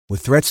With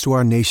threats to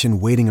our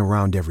nation waiting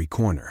around every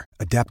corner,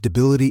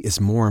 adaptability is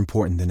more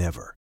important than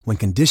ever. When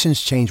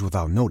conditions change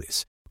without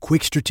notice,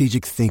 quick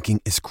strategic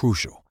thinking is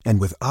crucial.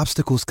 And with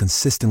obstacles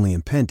consistently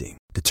impending,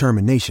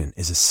 determination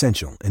is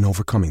essential in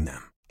overcoming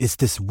them. It's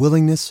this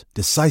willingness,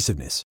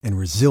 decisiveness, and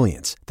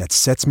resilience that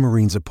sets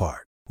Marines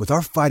apart. With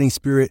our fighting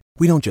spirit,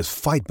 we don't just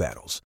fight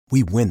battles,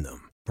 we win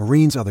them.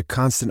 Marines are the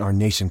constant our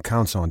nation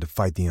counts on to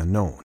fight the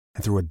unknown.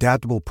 And through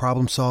adaptable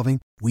problem solving,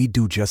 we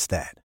do just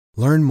that.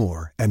 Learn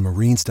more at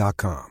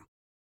marines.com.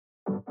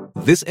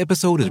 This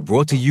episode is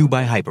brought to you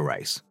by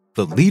Hyperice,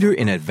 the leader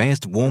in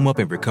advanced warm-up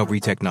and recovery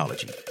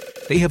technology.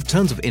 They have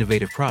tons of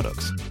innovative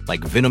products,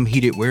 like Venom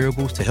heated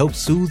wearables to help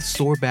soothe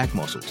sore back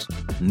muscles,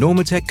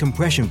 Normatec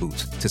compression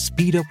boots to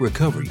speed up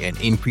recovery and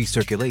increase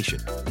circulation,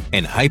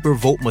 and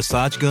Hypervolt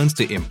massage guns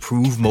to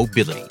improve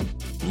mobility.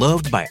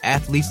 Loved by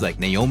athletes like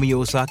Naomi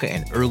Osaka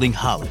and Erling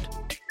Haaland.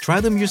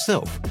 Try them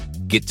yourself.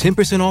 Get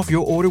 10% off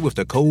your order with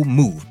the code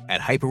MOVE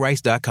at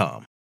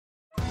hyperice.com.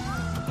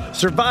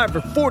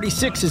 Survivor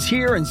 46 is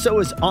here, and so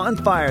is On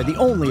Fire, the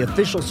only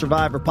official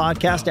Survivor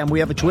podcast, and we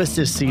have a twist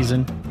this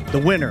season. The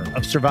winner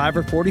of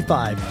Survivor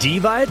 45, Dee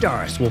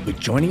Valladares, will be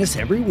joining us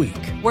every week.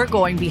 We're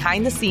going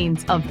behind the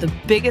scenes of the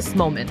biggest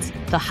moments,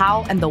 the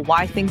how and the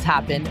why things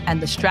happen,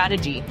 and the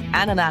strategy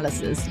and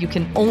analysis you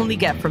can only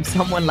get from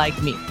someone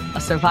like me,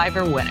 a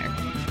Survivor winner.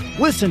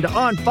 Listen to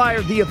On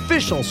Fire, the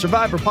official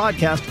Survivor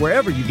podcast,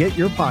 wherever you get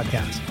your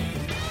podcasts.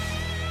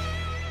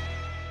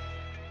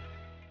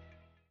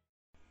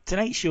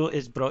 Tonight's show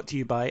is brought to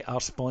you by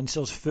our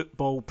sponsors,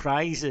 Football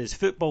Prizes.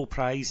 Football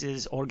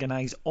Prizes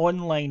organise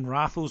online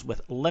raffles with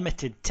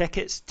limited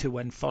tickets to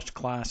win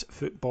first-class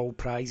football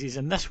prizes.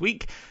 And this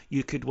week,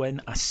 you could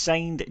win a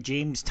signed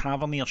James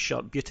Tavernier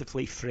shirt,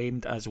 beautifully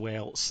framed as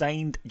well.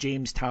 Signed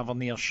James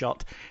Tavernier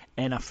shirt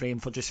in a frame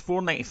for just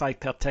 $4.95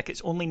 per ticket.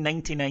 It's only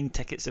 99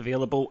 tickets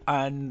available,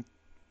 and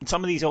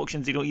some of these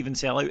auctions, they don't even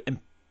sell out,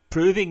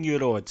 improving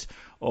your odds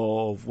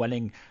of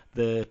winning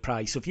the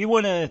prize. So if you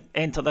want to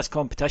enter this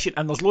competition,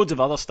 and there's loads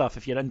of other stuff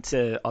if you're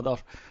into other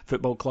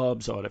football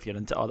clubs or if you're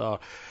into other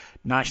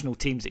national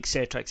teams,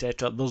 etc.,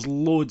 there's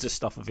loads of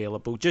stuff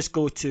available. Just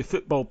go to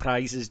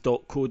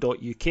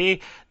footballprizes.co.uk.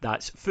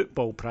 That's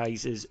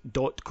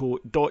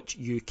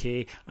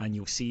footballprizes.co.uk, and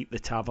you'll see the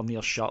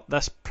Tavernier shirt.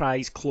 This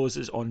prize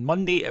closes on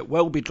Monday. It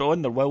will be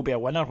drawn. There will be a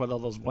winner, whether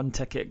there's one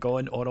ticket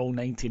gone or all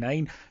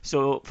 99.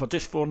 So for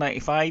just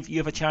 $4.95, you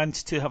have a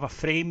chance to have a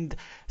framed,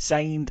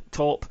 signed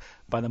top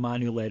by the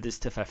man who led us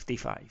to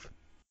 55.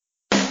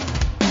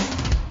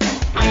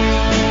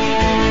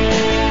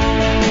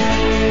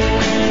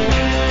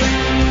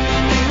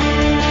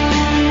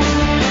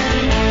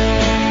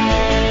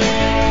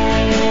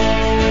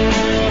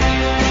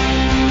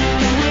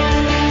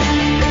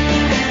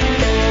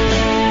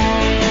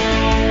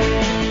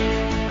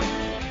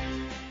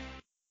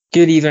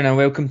 Good evening and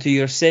welcome to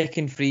your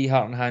second free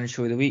Heart and Hand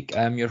show of the week.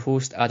 I'm your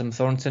host Adam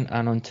Thornton,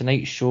 and on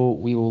tonight's show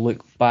we will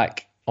look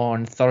back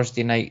on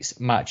Thursday night's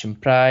match in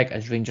Prague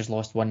as Rangers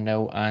lost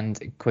 1-0,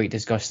 and quite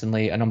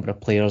disgustingly a number of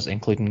players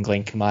including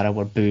Glenn Kamara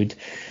were booed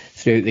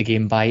throughout the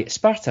game by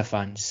Sparta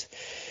fans.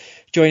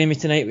 Joining me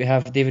tonight we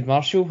have David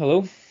Marshall.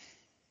 Hello.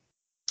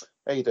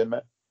 How you doing,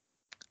 mate?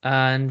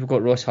 And we've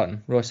got Ross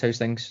Hutton. Ross, how's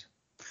things?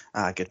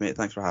 Good, mate.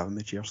 Thanks for having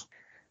me. Cheers.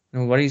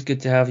 No worries,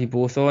 good to have you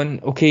both on.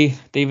 Okay,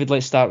 David,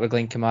 let's start with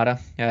Glenn Kamara.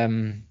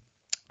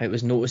 It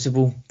was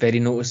noticeable, very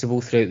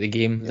noticeable throughout the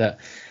game that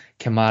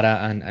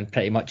Kamara and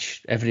pretty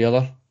much every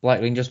other Black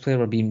Rangers player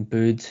were being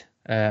booed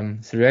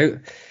throughout.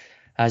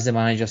 As the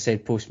manager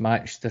said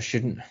post-match, there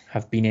shouldn't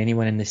have been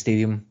anyone in the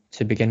stadium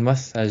to begin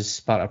with, as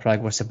Sparta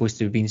Prague were supposed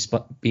to have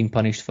been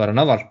punished for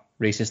another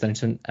racist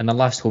incident in the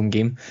last home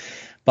game.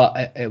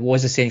 But it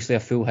was essentially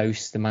a full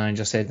house, the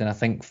manager said, and I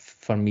think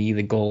for me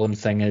the Gollum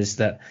thing is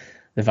that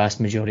the vast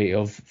majority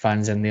of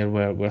fans in there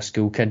were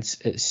school kids.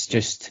 It's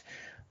just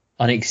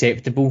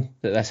unacceptable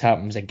that this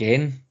happens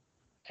again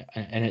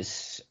in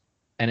its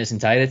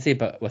entirety,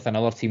 but with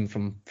another team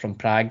from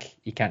Prague,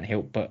 you can't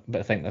help but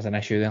think there's an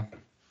issue there.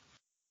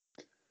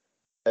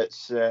 It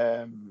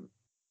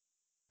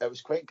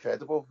was quite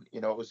incredible.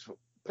 You know, it was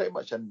pretty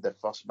much in the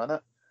first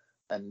minute,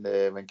 and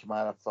when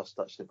Kamara first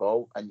touched the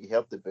ball, and you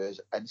heard the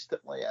boos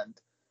instantly, and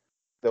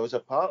there was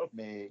a part of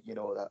me, you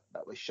know,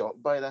 that was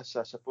shocked by this.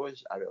 I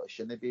suppose I really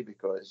shouldn't be,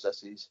 because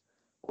this is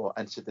what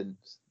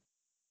incidents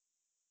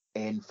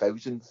N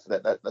thousandth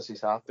that this has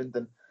happened,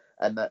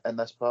 and in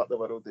this part of the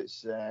world,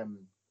 it's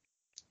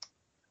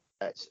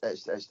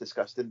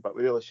disgusting. But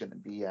we really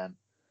shouldn't be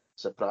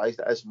surprised.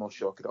 It is more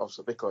shocking,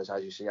 also, because,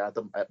 as you say,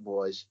 Adam, it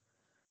was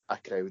a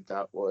crowd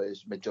that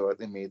was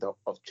majority made up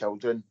of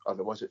children, or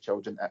it wasn't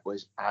children, it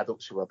was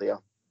adults who were there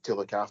to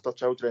look after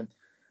children.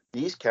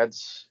 These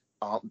kids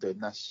aren't doing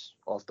this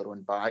off their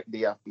own back. They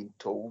have been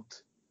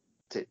told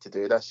to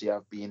do this. They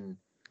have been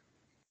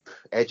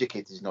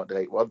educated is not the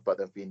right word, but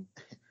they've been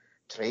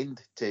trained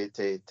to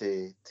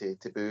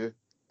boo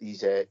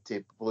these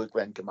to boo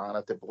Glenn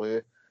Kamara, to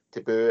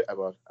boo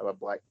our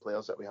black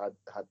players that we had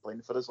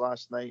playing for us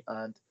last night,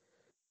 and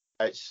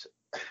it's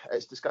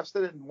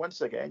disgusting. And once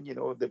again, you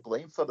know, the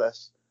blame for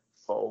this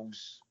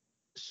falls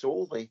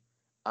solely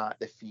at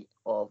the feet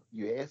of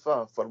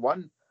UEFA. For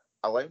one,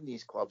 allowing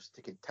these clubs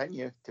to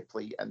continue to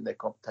play in the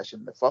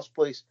competition in the first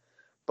place,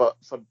 but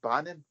for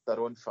banning their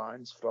own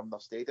fans from their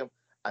stadium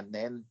and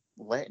then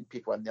letting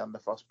people in there in the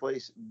first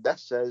place.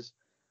 This is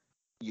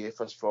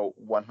UEFA's fault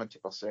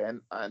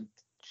 100%, and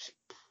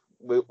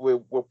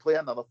we'll play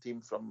another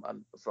team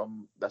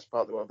from this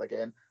part of the world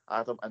again,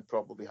 Adam, and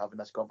probably having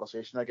this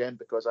conversation again,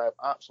 because I have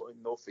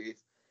absolutely no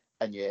faith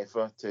in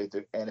UEFA to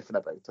do anything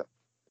about it.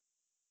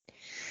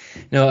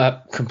 No,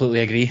 I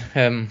completely agree.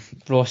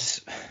 Ross,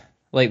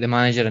 like the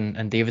manager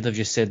and David have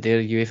just said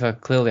there,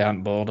 UEFA clearly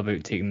aren't bothered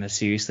about taking this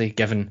seriously,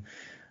 given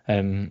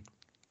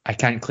I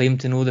can't claim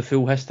to know the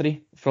full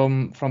history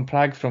from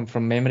Prague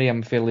from memory.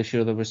 I'm fairly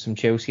sure there was some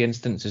Chelsea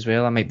incidents as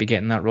well. I might be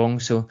getting that wrong,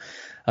 so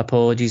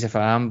apologies if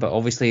I am. But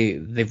obviously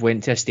they've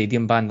went to a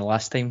stadium ban the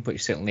last time,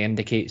 which certainly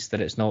indicates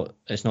that it's not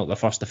the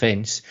first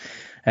offence.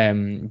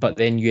 But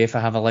then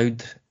UEFA have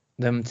allowed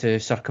them to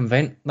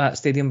circumvent that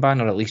stadium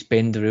ban, or at least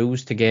bend the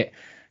rules to get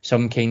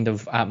some kind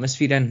of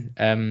atmosphere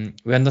in.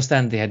 We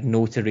understand they had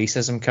no to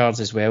racism cards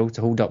as well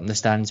to hold up in the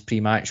stands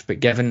pre-match, but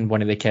given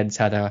one of the kids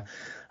had a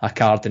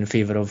card in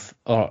favour of,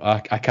 or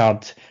a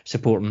card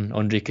supporting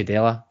Andre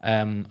Kudela,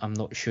 I'm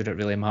not sure it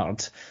really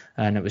mattered,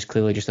 and it was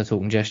clearly just a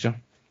token gesture.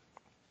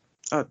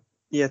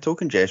 Yeah,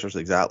 token gesture is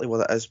exactly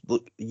what it is.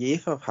 Look,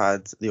 UEFA have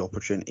had the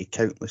opportunity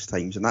countless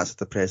times, and that's a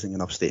depressing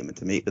enough statement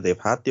to make, but they've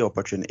had the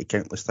opportunity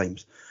countless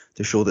times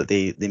to show that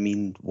they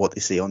mean what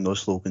they say on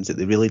those slogans, that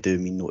they really do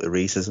mean no to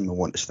racism and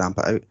want to stamp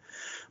it out.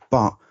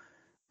 But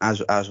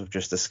as we've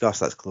just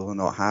discussed, that's clearly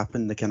not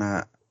happened. The kind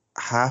of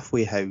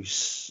halfway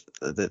house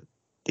that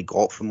they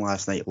got from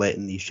last night,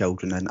 letting these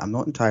children in, I'm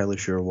not entirely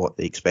sure what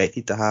they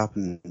expected to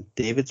happen.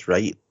 David's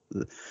right.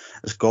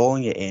 It's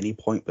galling at any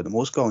point, but the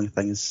most galling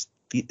thing is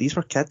these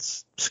were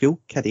kids, school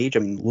kid age.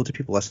 I mean, loads of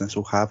people listening to this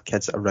will have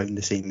kids around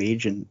the same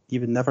age, and you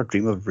would never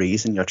dream of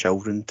raising your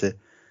children to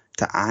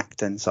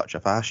act in such a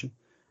fashion.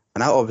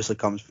 And that obviously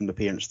comes from the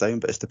parents down,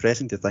 but it's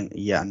depressing to think that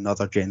yet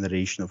another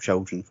generation of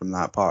children from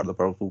that part of the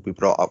world will be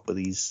brought up with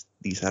these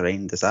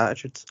horrendous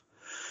attitudes.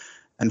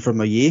 And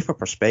from a UEFA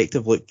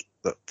perspective, look,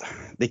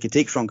 they could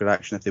take stronger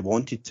action if they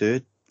wanted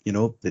to. You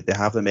know, they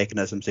have the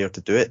mechanisms there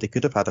to do it. They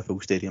could have had a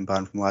full stadium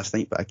ban from last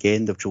night, but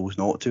again, they've chose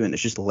not to, and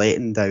it's just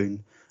letting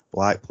down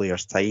black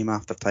players time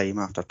after time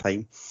after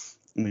time.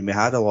 I mean, we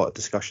had a lot of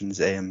discussions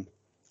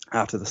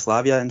after the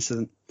Slavia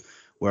incident,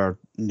 where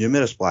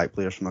numerous black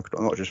players from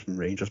not just from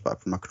Rangers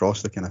but from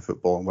across the kind of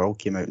football world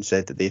came out and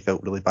said that they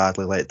felt really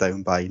badly let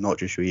down by not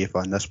just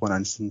UEFA in this one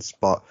instance,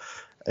 but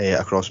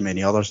across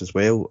many others as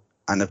well,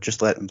 and they've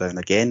just let them down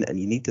again. And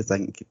you need to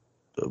think,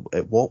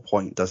 at what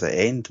point does it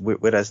end?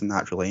 Where is the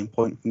natural end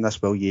point from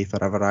this? Will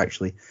UEFA ever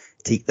actually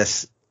take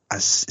this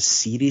as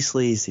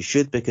seriously as they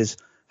should? Because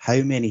how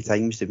many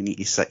times do we need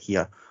to sit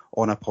here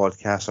on a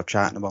podcast or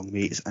chatting among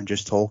mates and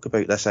just talk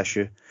about this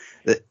issue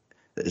that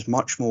is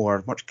much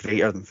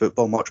greater than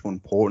football, much more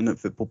important than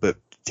football, but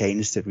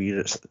tends to rear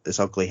its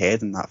ugly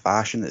head in that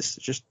fashion? It's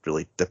just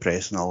really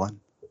depressing all in.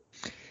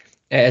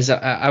 It is.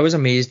 I was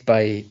amazed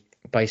by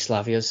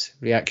Slavia's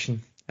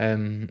reaction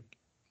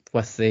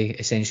with the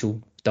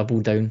essential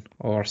double down,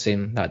 or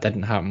saying that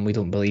didn't happen, we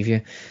don't believe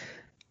you.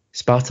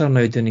 Sparta are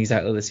now doing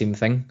exactly the same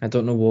thing. I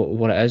don't know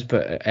what it is,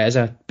 but it is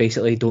a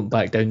basically don't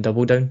back down,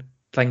 double down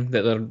thing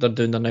that they're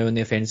doing. They're now on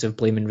the offensive,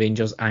 blaming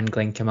Rangers and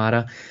Glenn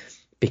Kamara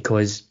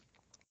because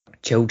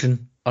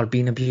children are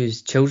being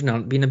abused. Children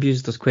aren't being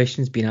abused. There's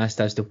questions being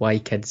asked as to why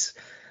kids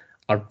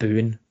are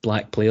booing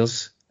black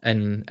players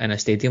in a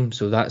stadium.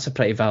 So that's a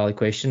pretty valid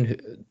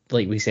question.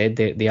 Like we said,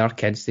 they are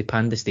kids. They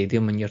panned the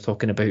stadium, and you're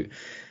talking about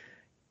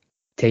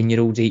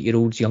 10-year-olds,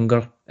 8-year-olds,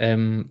 younger,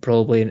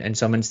 probably in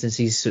some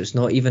instances. So it's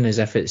not even as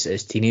if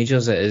it's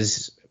teenagers. It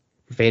is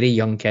very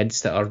young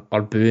kids that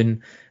are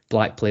booing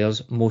black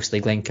players, mostly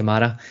Glenn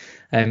Kamara.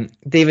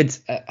 David,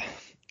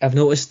 I've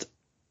noticed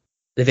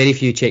the very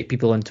few Czech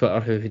people on Twitter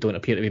who don't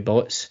appear to be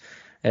bots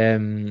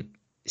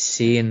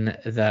saying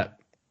that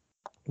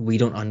we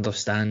don't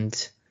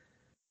understand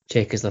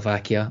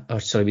Czechoslovakia,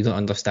 we don't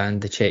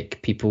understand the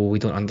Czech people, we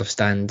don't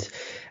understand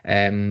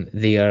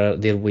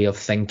their way of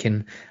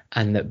thinking,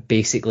 and that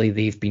basically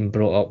they've been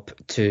brought up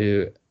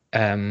to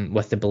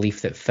with the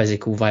belief that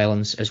physical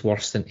violence is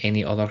worse than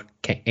any other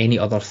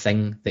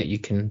thing that you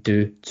can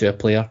do to a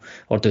player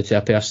or do to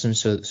a person.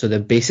 So they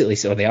basically,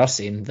 or they are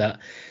saying that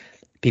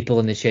people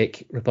in the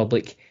Czech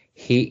Republic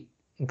hate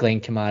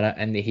Glenn Kamara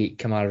and they hate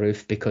Kemar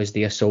Roof because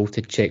they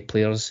assaulted Czech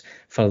players.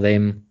 For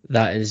them,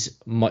 that is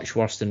much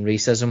worse than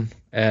racism.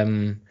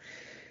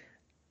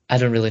 I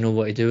don't really know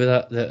what to do with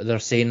that. They're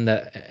saying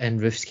that in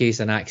Roof's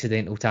case, an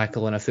accidental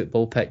tackle on a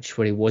football pitch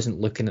where he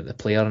wasn't looking at the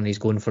player and he's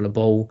going for the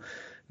ball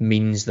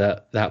means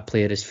that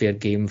player is fair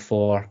game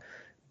for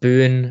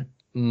booing,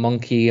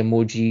 monkey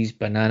emojis,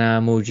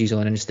 banana emojis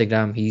on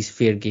Instagram. He's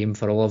fair game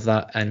for all of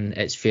that, and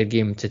it's fair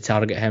game to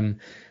target him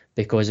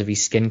because of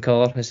his skin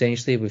colour,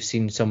 essentially. We've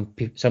seen some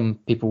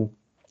people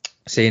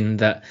saying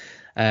that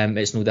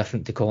it's no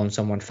different to calling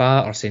someone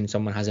fat or saying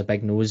someone has a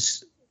big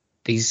nose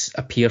these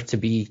appear to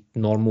be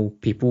normal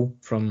people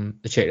from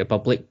the Czech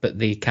Republic, but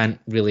they can't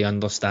really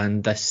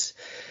understand this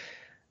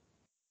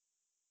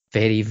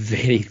very,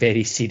 very,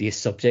 very serious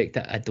subject.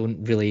 That I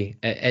don't really.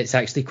 It's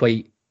actually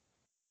quite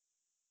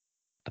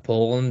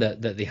appalling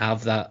that they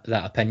have that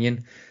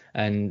opinion,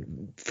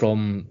 and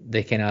from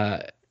the kind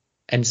of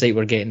insight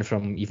we're getting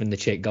from even the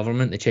Czech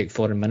government, the Czech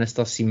foreign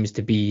minister seems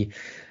to be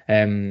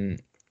going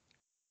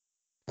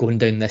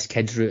down this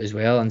kids route as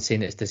well, and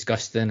saying it's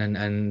disgusting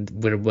and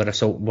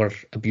we're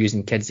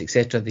abusing kids,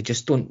 etc. They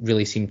just don't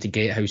really seem to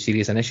get how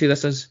serious an issue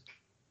this is.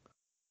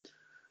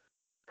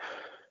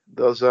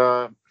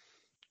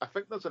 I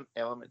think there's an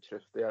element of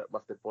truth there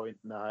with the point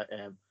that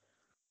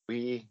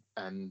we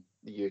in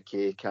the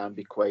UK can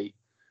be quite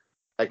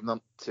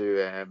ignorant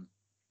to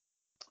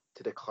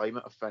the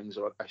climate of things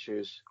or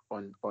issues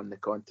on the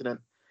continent.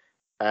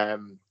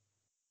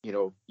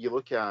 You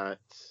look at,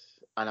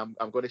 and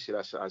I'm going to say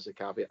this as a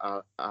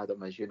caveat,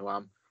 Adam, as you know,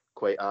 I'm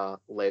quite a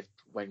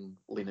left-wing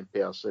leaning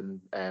person,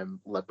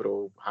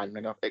 liberal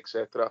hand-wringer,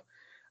 etc.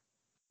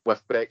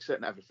 With Brexit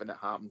and everything that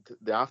happened,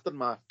 the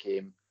aftermath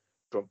came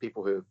from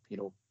people who,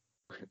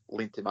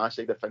 lean to my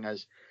side. The thing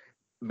is,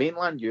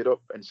 mainland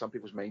Europe, in some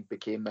people's mind,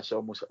 became this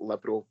almost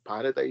liberal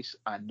paradise,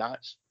 and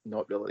that's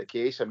not really the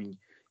case. I mean,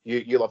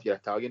 you love your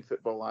Italian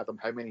football, Adam.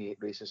 How many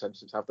racist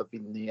incidents have there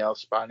been there?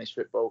 Spanish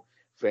football,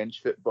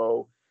 French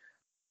football.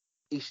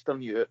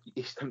 Eastern Europe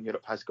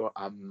has got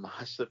a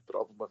massive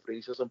problem with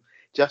racism.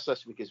 Just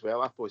this week as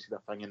well, I posted a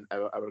thing in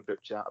our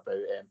group chat about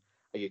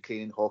a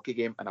Ukrainian hockey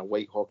game and a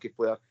white hockey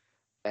player,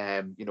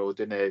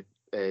 doing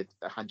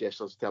hand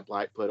gestures to a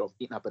black player of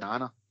eating a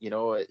banana.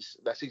 This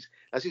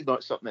is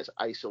not something that's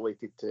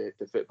isolated to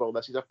football.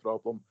 This is a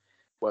problem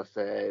with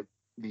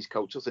these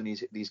cultures and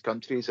these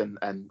countries and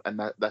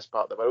this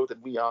part of the world,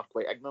 and we are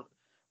quite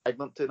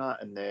ignorant to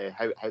that, and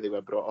how they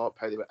were brought up,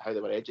 how they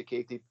were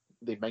educated.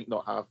 They might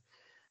not have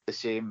the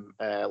same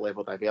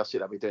level of diversity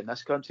that we do in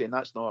this country, and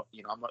that's not,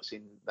 I'm not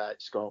saying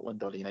that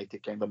Scotland or the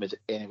United Kingdom is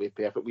in any way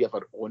perfect. We have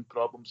our own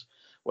problems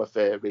with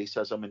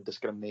racism and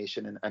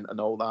discrimination and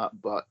all that,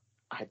 but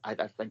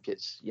I think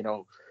it's,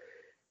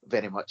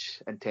 very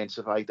much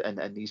intensified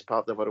in these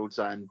parts of the world,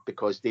 and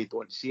because they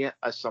don't see it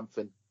as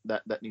something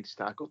that needs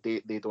tackled,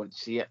 they don't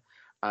see it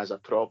as a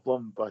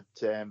problem, but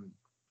it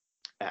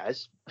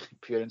is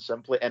pure and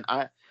simply. And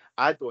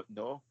I don't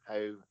know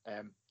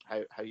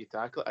how you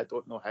tackle it. I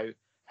don't know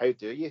how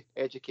do you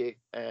educate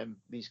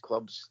these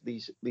clubs,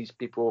 these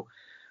people,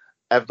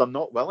 if they're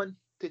not willing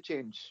to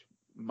change.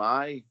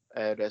 My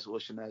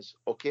resolution is,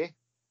 okay,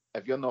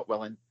 if you're not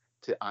willing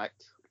to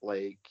act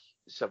like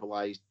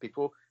civilized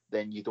people,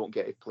 then you don't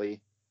get to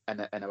play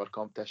in our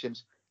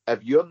competitions.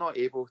 If you're not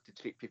able to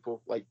treat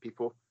people like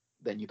people,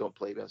 then you don't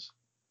play with us.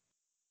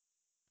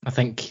 I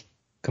think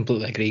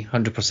completely agree,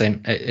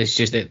 100%. It's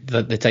just that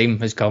the time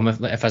has come.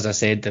 If as I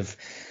said,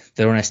 if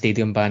they're on a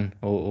stadium ban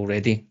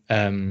already,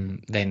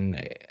 then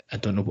I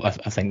don't know.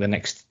 I think the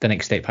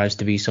next step has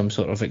to be some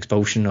sort of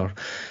expulsion or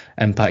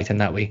impact in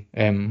that way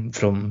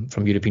from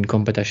European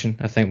competition.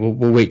 I think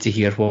we'll wait to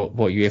hear what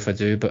UEFA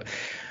do. But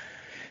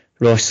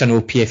Ross, I know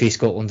PFA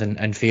Scotland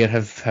and FAIR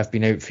have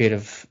been out.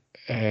 FAIR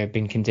have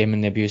been condemning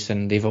the abuse,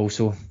 and they've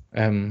also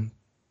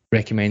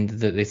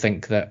recommended that they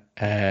think that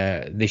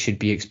they should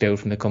be expelled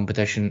from the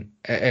competition.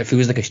 It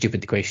feels like a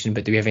stupid question,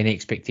 but do we have any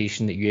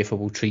expectation that UEFA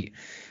will treat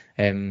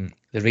the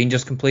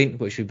Rangers complaint,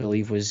 which we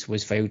believe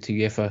was filed to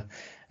UEFA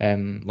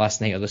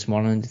last night or this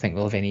morning? Do you think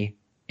they'll have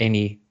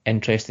any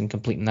interest in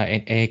completing that,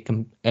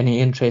 any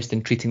interest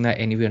in treating that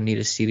anywhere near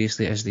as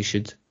seriously as they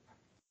should?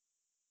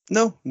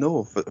 No,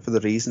 for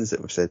the reasons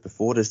that we've said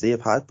before, is they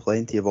have had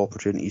plenty of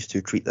opportunities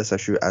to treat this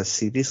issue as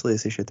seriously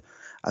as they should,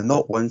 and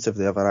not once have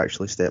they ever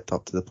actually stepped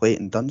up to the plate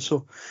and done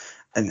so.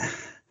 And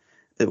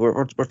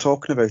we're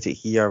talking about it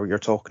here. You're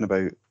talking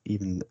about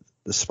even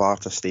the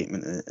Sparta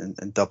statement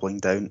and doubling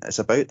down. It's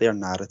about their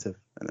narrative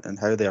and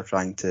how they're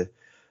trying to,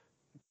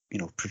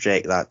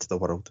 project that to the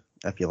world,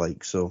 if you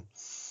like. So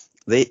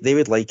they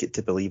would like it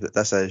to believe that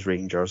this is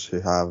Rangers who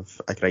have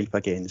a gripe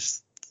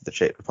against the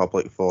Czech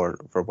Republic for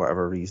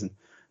whatever reason,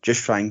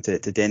 just trying to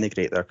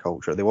denigrate their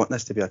culture. They want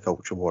this to be a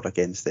culture war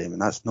against them,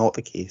 and that's not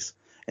the case.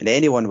 And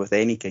anyone with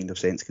any kind of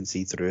sense can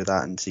see through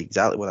that and see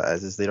exactly what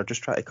it is they're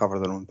just trying to cover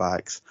their own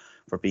backs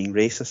for being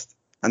racist.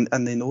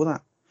 And they know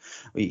that.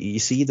 You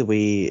see the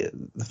way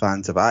the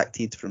fans have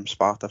acted, from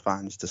Sparta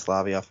fans to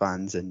Slavia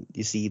fans, and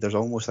you see there's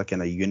almost a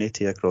kind of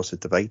unity across the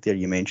divide there.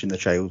 You mentioned the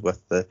child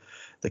with the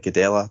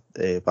Cadella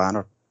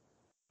banner.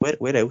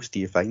 Where else do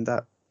you find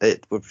that?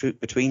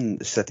 Between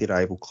the city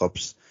rival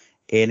clubs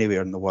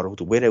anywhere in the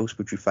world, where else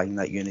would you find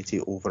that unity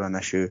over an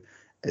issue,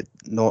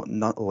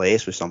 not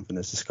less with something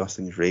as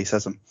disgusting as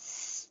racism?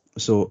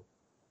 So,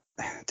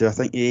 do I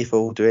think UEFA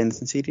will do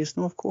anything serious?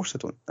 No, of course I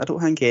don't. I don't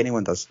think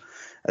anyone does.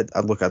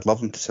 I'd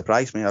love them to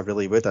surprise me. I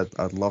really would.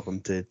 I'd love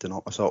them to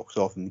knock my socks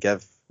off and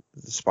give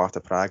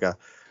Sparta Prague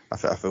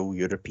a full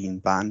European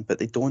ban, but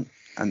they don't,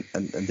 and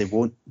they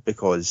won't,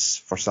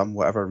 because for some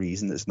whatever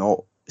reason it's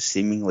not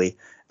seemingly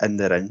in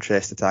their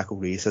interest to tackle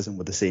racism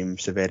with the same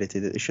severity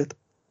that they should.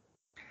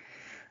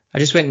 I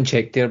just went and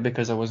checked there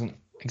because I wasn't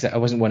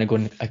want to go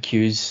and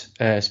accuse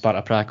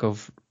Sparta Prague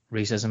of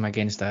racism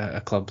against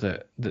a club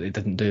that they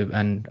didn't do,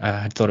 and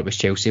I had thought it was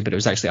Chelsea, but it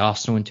was actually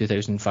Arsenal in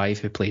 2005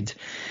 who played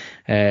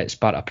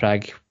Sparta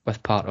Prague,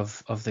 with part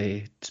of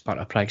the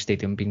Sparta Prague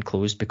stadium being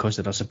closed because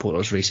of their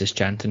supporters' racist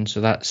chanting.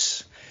 So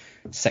that's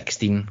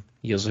 16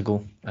 years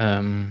ago.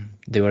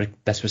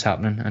 This was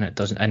happening, and it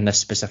doesn't in this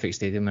specific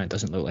stadium, and it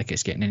doesn't look like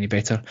it's getting any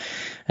better.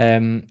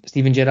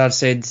 Steven Gerrard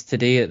said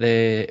today at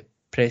the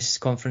press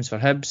conference for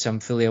Hibs, "I'm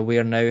fully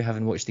aware now,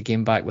 having watched the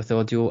game back with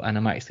audio, and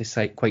I'm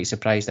actually quite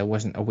surprised I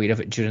wasn't aware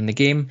of it during the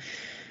game.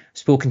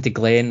 Spoken to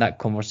Glenn, that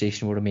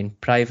conversation will remain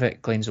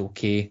private. Glenn's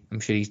okay. I'm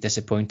sure he's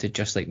disappointed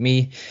just like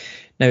me.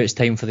 Now it's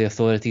time for the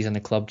authorities and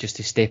the club just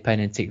to step in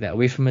and take that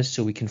away from us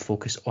so we can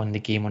focus on the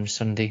game on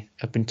Sunday.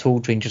 I've been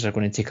told Rangers are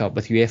going to take up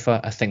with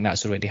UEFA. I think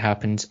that's already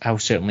happened. I'll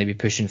certainly be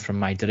pushing from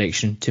my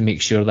direction to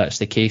make sure that's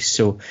the case."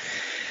 So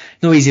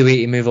no easy way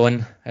to move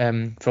on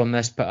from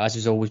this, but as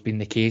has always been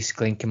the case,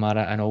 Glenn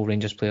Kamara and all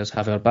Rangers players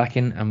have our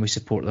backing, and we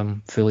support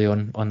them fully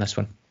on this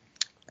one.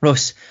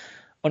 Ross,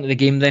 on to the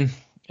game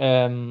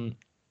then.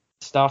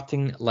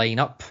 Starting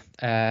line-up.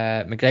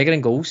 McGregor in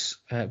goals,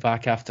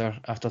 back after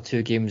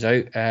 2 games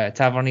out.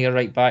 Tavernier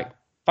right back,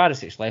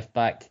 Barisic left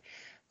back,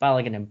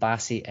 Balogun and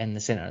Bassey in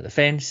the centre of the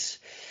fence.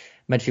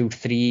 Midfield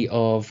 3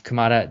 of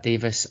Kamara,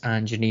 Davis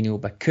and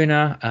Juninho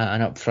Bacuna,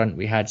 and up front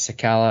we had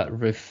Sakala,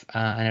 Roof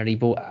and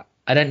Aribo.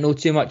 I didn't know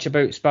too much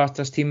about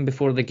Sparta's team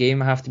before the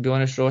game, I have to be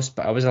honest, Ross,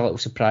 but I was a little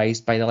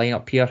surprised by the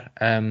line-up here.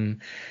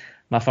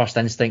 My first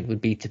instinct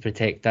would be to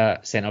protect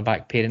that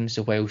centre-back pairing,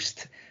 so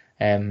whilst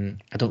I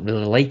don't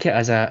really like it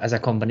as a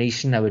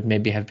combination, I would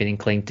maybe have been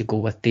inclined to go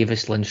with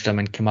Davis, Lundstram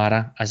and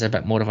Kamara as a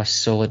bit more of a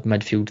solid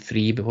midfield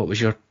 3, but what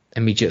was your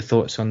immediate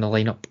thoughts on the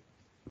lineup?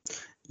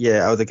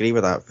 Yeah, I would agree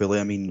with that fully.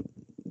 I mean,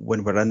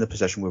 when we're in the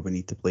position where we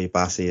need to play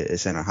Bassey at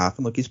centre half,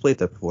 and look, he's played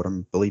there before,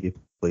 I believe he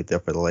played there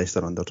for the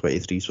Leicester under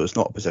 23, so it's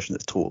not a position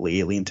that's totally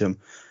alien to him,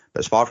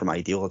 but it's far from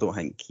ideal. I don't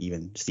think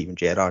even Steven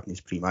Gerrard in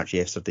his pre-match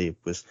yesterday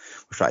was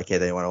trying to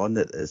kid anyone on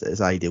that it's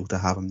ideal to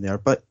have him there,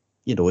 but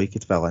he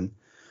could fill in.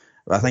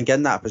 But I think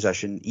in that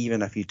position,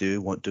 even if you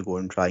do want to go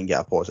and try and get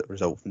a positive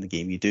result from the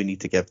game, you do need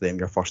to give them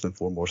your first and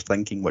foremost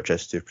thinking, which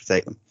is to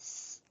protect them.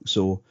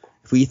 So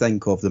if we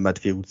think of the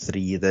midfield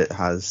 3 that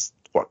has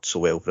worked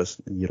so well for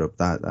us in Europe,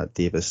 that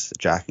Davis,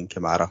 Jack and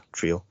Kamara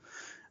trio,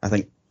 I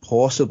think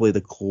possibly the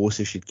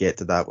closest you'd get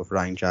to that with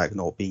Ryan Jack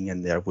not being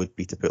in there would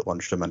be to put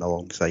Lundstram in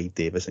alongside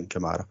Davis and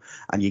Kamara,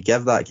 and you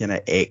give that kind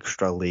of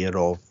extra layer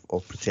of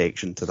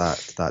protection to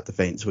that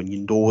defence when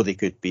you know they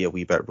could be a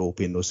wee bit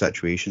ropey in those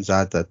situations.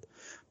 That did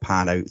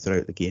pan out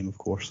throughout the game, of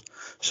course.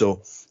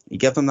 So you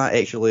give them that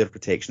extra layer of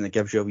protection, it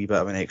gives you a wee bit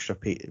of an extra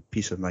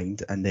peace of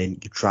mind, and then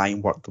you try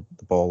and work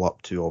the ball up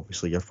to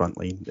obviously your front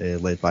line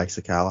led by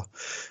Sakala.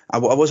 I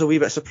was a wee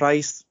bit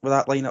surprised with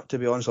that lineup, to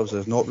be honest. Obviously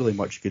there's not really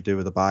much you could do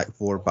with the back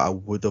four, but I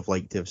would have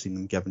liked to have seen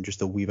them given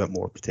just a wee bit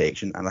more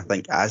protection. And I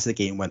think as the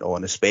game went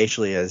on,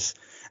 especially as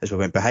we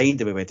went behind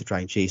and we went to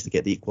try and chase to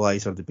get the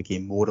equaliser, they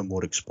became more and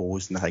more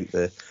exposed, and I think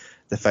the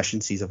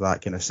deficiencies of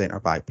that kind of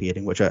centre-back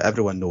pairing, which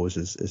everyone knows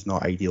is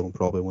not ideal and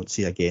probably won't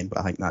see again, but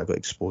I think that got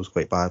exposed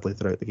quite badly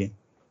throughout the game.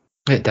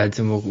 It did,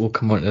 and we'll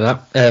come on to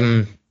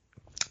that.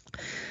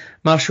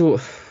 Marshall,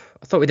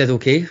 I thought we did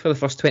okay for the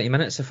first 20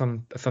 minutes, if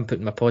I'm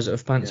putting my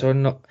positive pants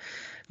on.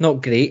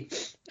 Not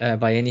great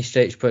by any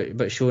stretch,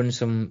 but showing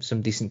some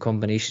decent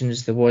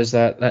combinations. There was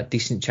that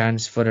decent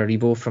chance for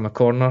Aribo from a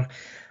corner.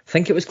 I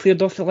think it was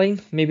cleared off the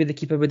line. Maybe the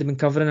keeper would have been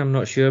covering, I'm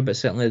not sure, but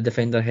certainly the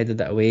defender headed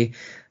that away.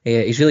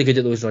 He's really good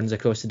at those runs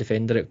across the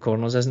defender at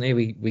corners, isn't he?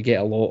 We get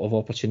a lot of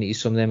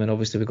opportunities from them, and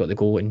obviously we got the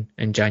goal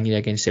in January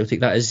against Celtic.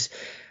 That is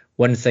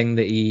one thing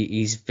that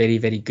he's very,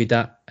 very good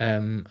at,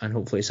 and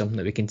hopefully it's something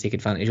that we can take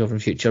advantage of in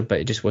future, but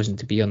it just wasn't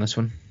to be on this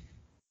one.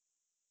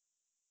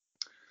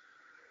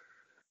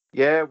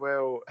 Yeah,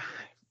 well,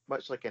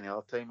 much like any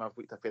other time I've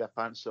weeked a pair of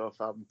pants off,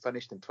 I'm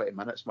finished in 20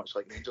 minutes, much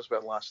like Rangers were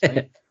last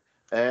night.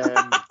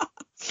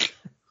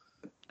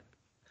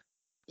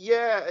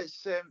 Yeah,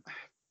 it's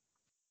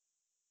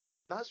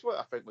that's what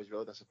I think was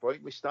really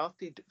disappointing. We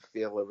started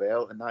fairly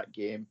well, and that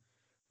game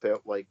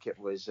felt like it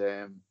was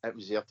there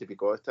to be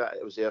got at.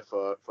 It was there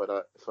for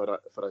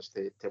us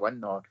to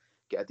win or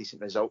get a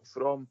decent result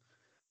from.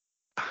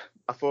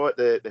 I thought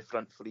the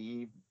front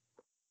three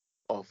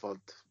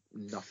offered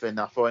nothing.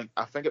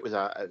 I think it was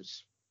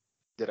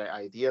the right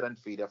idea in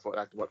theory. I thought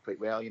that worked quite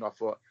well. I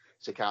thought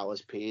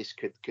Sakala's pace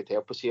could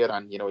help us here,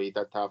 and he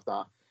did have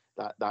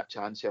that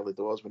chance early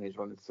doors when he was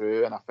running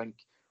through, and I think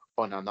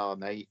on another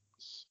night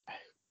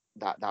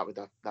that would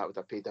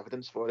have paid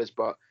dividends for us.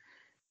 But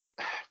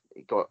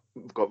he got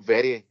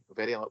very,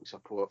 very little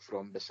support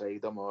from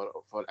beside him or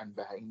in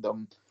behind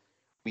him.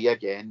 We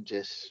again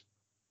just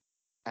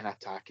in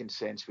attacking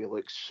sense we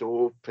look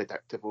so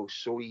predictable,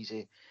 so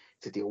easy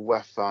to deal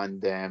with,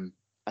 and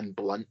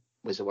blunt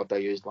was the word I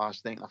used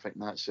last night. I think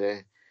that's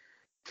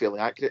fairly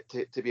accurate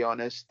to be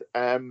honest.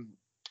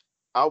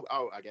 I'll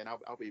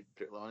be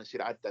brutally honest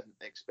here. I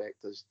didn't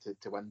expect us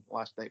to win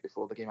last night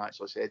before the game. I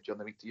actually said during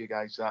the week to you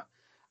guys that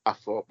I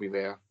thought we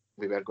were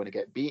we were going to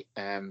get beat.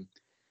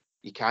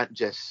 You can't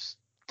just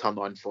turn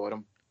on for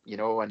them,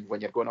 and when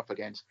you're going up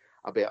against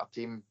a better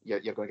team, you're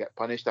going to get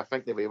punished. I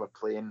think the way we're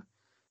playing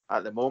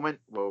at the moment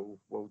will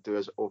do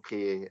us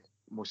okay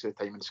most of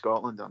the time in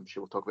Scotland. I'm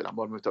sure we'll talk about that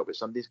more when we talk about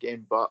Sunday's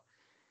game, but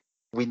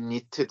we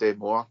need to do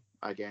more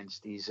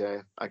against these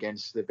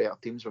against the better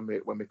teams when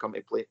we come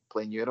to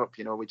play in Europe.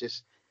 We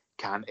just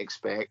can't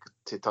expect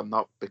to turn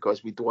up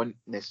because we don't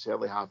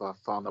necessarily have a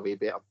far and away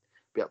better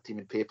team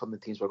in paper than the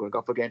teams we're going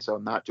up against. Our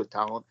natural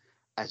talent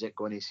isn't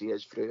going to see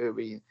us through.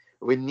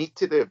 We need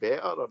to do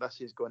better, or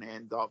this is going to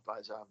end up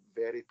as a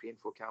very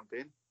painful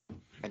campaign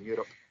in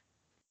Europe.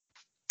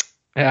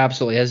 It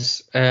absolutely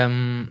is.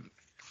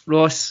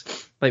 Ross,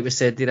 like we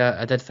said there,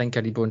 I did think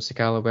Aribo and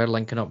Sakala were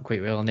linking up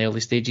quite well in the early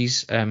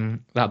stages.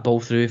 That ball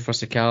through for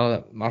Sakala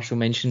that Marshall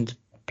mentioned,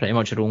 pretty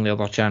much our only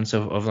other chance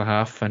of the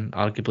half and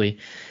arguably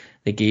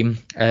the game.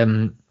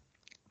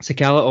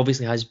 Sakala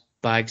obviously has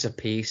bags of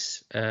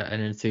pace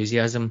and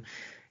enthusiasm.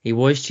 He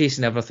was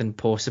chasing everything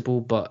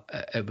possible, but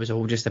it was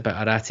all just a bit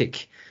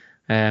erratic.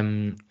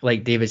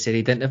 Like David said,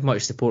 he didn't have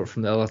much support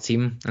from the other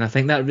team, and I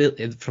think that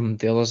really from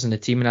the others in the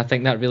team, and I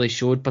think that really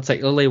showed,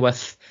 particularly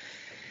with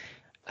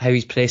how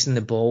he's pressing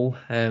the ball.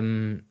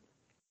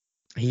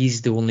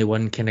 He's the only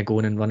one kind of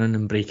going and running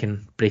and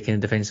breaking the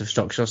defensive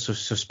structure. So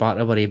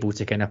Sparta were able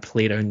to kind of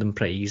play around them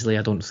pretty easily.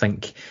 I don't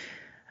think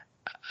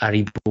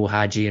Aribo,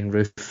 Hadji and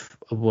Roof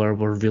were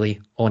really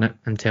on it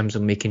in terms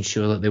of making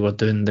sure that they were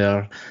doing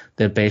their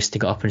best to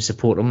get up and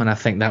support him, and I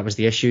think that was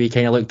the issue. He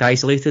kind of looked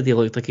isolated. He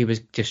looked like he was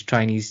just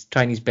trying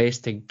his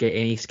best to get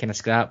any kind of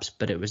scraps,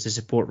 but it was the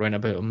support round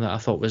about him that I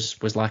thought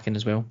was lacking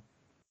as well.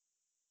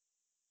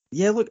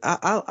 Yeah, look,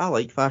 I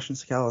like Fashion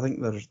Sakala. I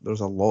think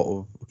there's a lot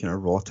of kind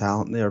of raw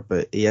talent there,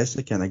 but he is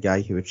the kind of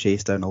guy who would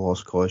chase down a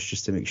lost cause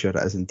just to make sure it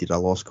is indeed a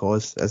lost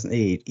cause, isn't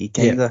he? He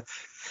kind of,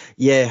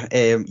 you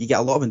get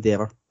a lot of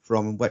endeavour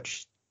from him,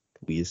 which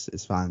we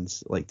as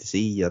fans like to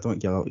see. I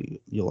don't think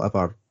you'll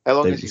ever. How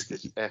long till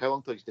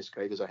he's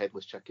described as a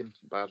headless chicken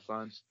by our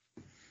fans?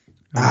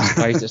 I'm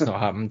surprised it's not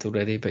happened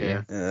already, but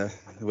yeah.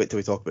 Wait till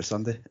we talk about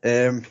Sunday.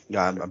 I'm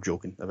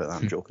joking about that.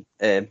 I'm joking.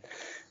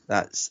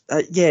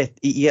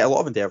 You get a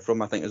lot of endeavour from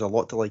him. I think there's a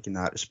lot to like in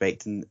that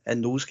respect. And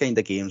in those kind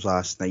of games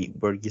last night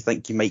where you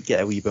think you might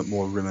get a wee bit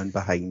more room in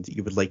behind,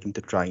 you would like him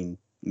to try and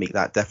make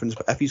that difference.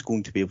 But if he's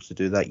going to be able to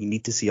do that, you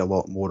need to see a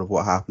lot more of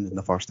what happened in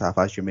the first half,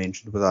 as you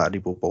mentioned, with that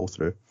Aribo ball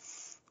through.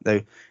 Now,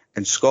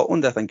 in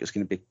Scotland, I think it's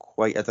going to be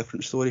quite a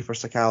different story for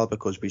Sakala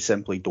because we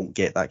simply don't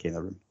get that kind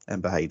of room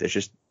in behind. It's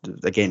just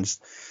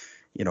against,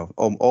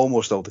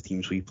 almost all the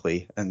teams we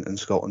play in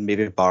Scotland,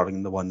 maybe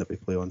barring the one that we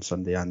play on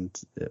Sunday and,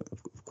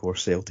 of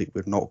course, Celtic,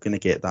 we're not going to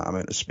get that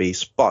amount of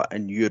space. But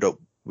in Europe,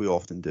 we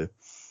often do.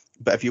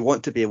 But if you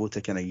want to be able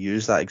to kind of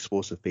use that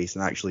explosive pace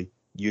and actually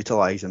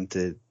utilise him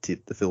to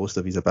the fullest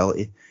of his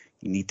ability,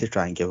 you need to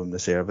try and give him the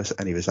service,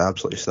 and he was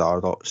absolutely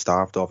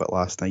starved of it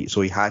last night.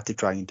 So he had to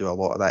try and do a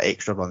lot of that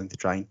extra running to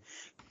try and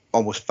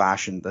almost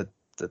fashion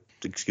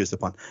excuse the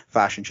pun,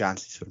 fashion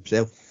chances for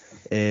himself.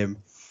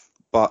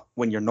 But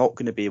when you're not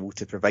going to be able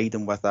to provide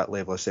him with that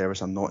level of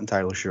service, I'm not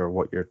entirely sure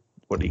what you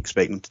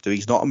expect him to do.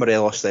 He's not a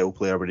Morelos style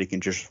player where he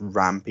can just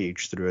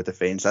rampage through a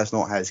defence. That's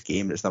not his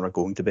game. It's never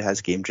going to be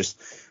his game, just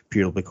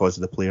purely because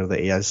of the player that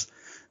he is.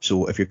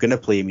 So if you're going to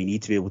play him, you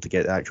need to be able to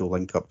get the actual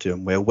link up to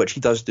him well, which he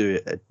does do.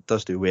 It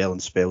does do well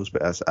in spells.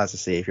 But as I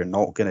say, if you're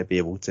not going to be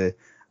able to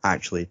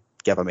actually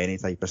give him any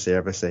type of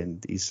service, then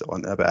he's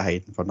on a bit of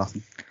hiding for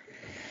nothing.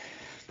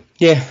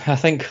 Yeah, I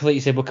think, like you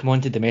said, we'll come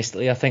on to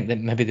domestically. I think that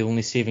maybe the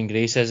only saving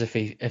grace is if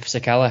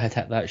Sakala had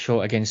hit that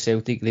shot against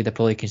Celtic, they'd have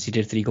probably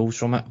conceded 3 goals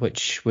from it,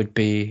 which would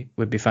be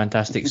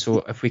fantastic. So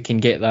if we can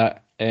get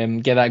that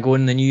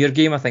going in the New Year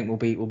game, I think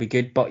we'll be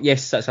good. But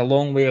yes, that's a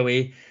long way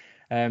away.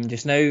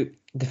 Just now,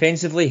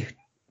 defensively,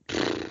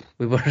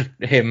 we were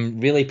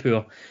really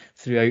poor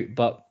throughout,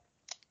 but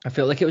I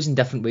felt like it was in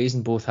different ways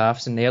in both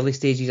halves. In the early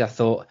stages, I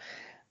thought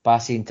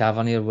Bassey and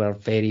Tavernier were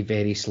very,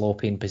 very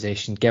sloppy in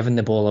possession, giving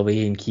the ball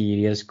away in key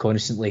areas,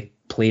 constantly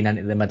playing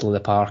into the middle of the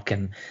park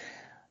and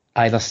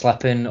either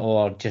slipping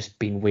or just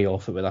being way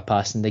off it with a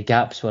pass. And the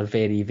gaps were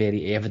very,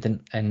 very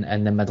evident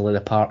in the middle of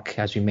the park.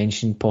 As we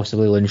mentioned,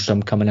 possibly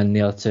Lundstrom coming in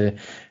there to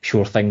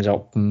shore things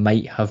up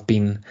might have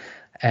been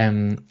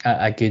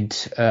a good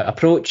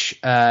approach.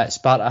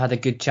 Sparta had a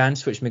good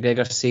chance, which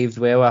McGregor saved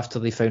well after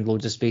they found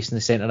loads of space in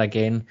the centre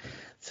again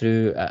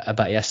through a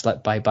bit of a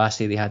slip by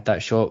Bassey. They had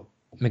that shot.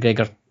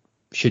 McGregor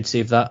should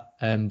save that,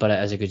 but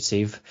it is a good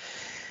save.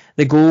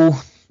 The goal,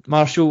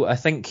 Marshall, I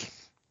think,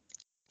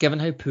 given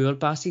how poor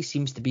Bassey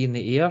seems to be in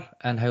the air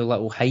and how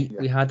little height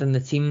we had in the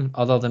team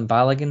other than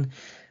Balogun,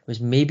 was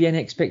maybe an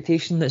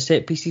expectation that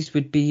set pieces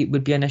would be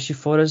an issue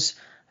for us.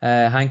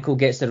 Hankel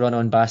gets the run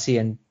on Bassey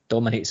and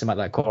dominates him at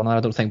that corner. I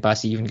don't think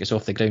Bassey even gets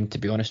off the ground, to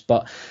be honest,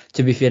 but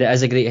to be fair, it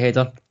is a great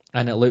header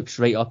and it loops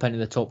right up into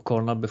the top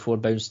corner before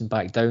bouncing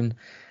back down.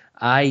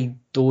 I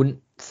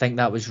don't think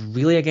that was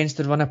really against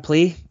the run of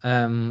play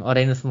or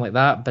anything like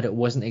that, but it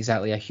wasn't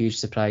exactly a huge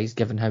surprise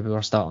given how we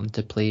were starting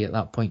to play at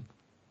that point.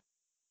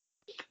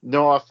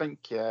 No, I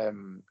think it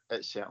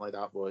certainly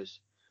that was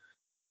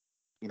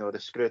the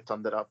screw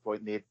turned at that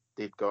point.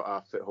 They'd got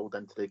a foothold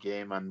into the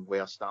game and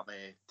were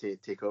starting to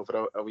take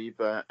over a wee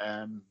bit.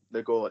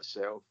 The goal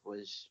itself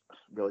was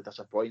really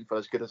disappointing for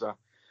as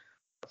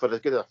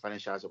good a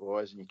finish as it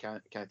was, and you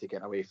can't take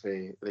it away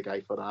from the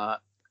guy for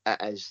that.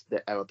 It is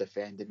our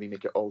defending. We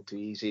make it all too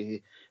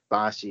easy.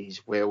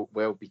 Bassey's well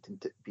beaten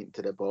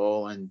to the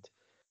ball, and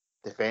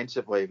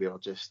defensively we were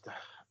just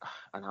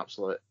an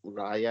absolute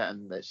riot.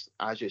 And it's,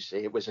 as you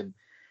say, it was in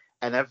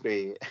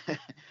every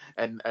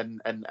in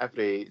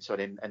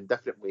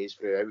different ways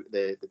throughout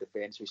the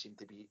defence. We seem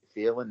to be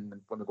failing,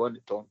 and when we go on to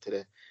talk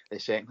to the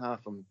second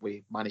half, and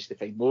we managed to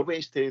find more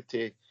ways to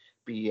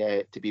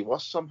be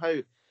worse somehow.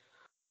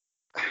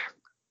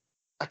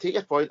 I take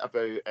your point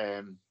about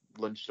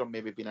Lundstrom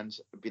maybe being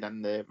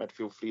in the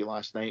midfield three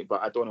last night,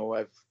 but I don't know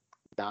if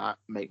that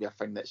might be a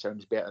thing that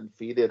sounds better in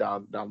theory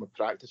rather than with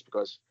practice,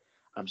 because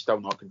I'm still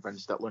not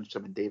convinced that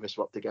Lundstrom and Davis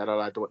work together.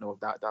 I don't know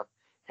if that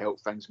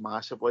helped things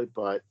massively,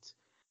 but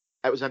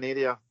it was an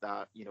area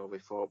that we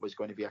thought was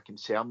going to be a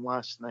concern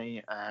last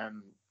night.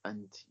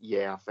 And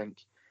yeah, I think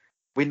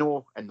we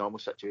know in normal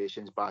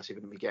situations Bassey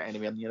wouldn't get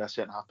anywhere near a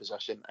centre half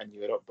position in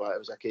Europe, but it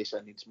was a case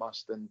of needs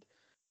must, and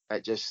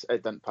it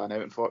didn't pan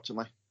out,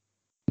 unfortunately.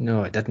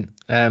 No, it didn't.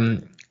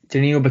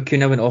 Danilo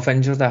Bacuna went off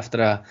injured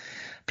after a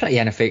pretty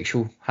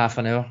ineffectual half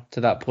an hour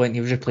to that point.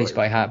 He was replaced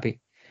by Haji.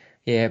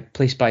 Yeah,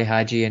 placed by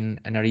Haji,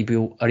 and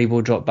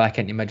Aribo dropped back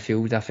into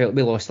midfield. I felt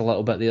we lost a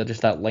little bit there,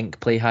 just that link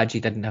play. Haji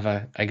didn't have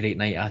a great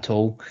night at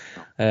all.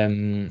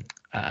 And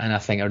I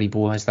think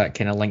Aribo has that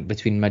kind of link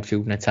between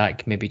midfield and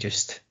attack, maybe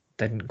just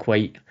didn't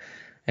quite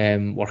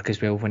work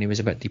as well when he was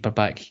a bit deeper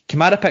back.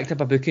 Kamara picked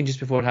up a booking just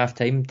before half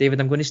time. David,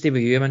 I'm going to stay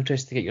with you. I'm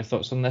interested to get your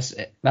thoughts on this.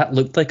 That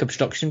looked like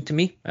obstruction to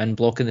me and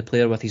blocking the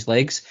player with his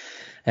legs,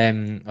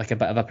 like a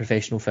bit of a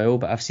professional foul,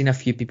 but I've seen a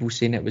few people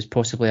saying it was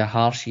possibly a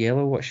harsh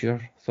yellow. What's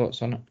your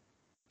thoughts on it?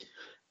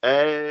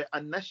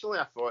 Initially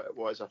I thought it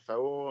was a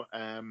foul.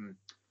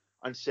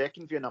 On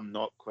second viewing, I'm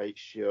not quite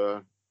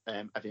sure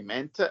if he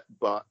meant it,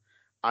 but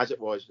as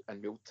it was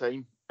in real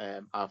time,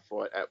 I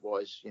thought it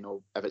was,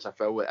 if it's a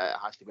foul, it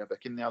has to be a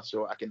booking there.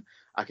 So I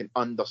can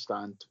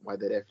understand why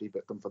the referee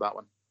booked him for that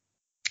one.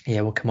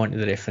 Yeah, we'll come on to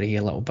the referee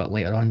a little bit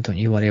later on. Don't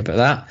you worry about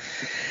that.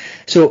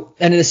 So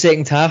into the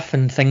second half,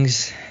 and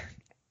things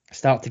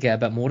start to get a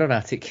bit more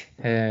erratic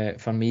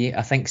for me.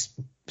 I think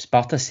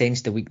Sparta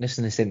sensed the weakness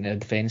in the centre of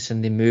defence,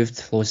 and they moved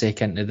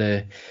Lozek into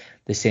the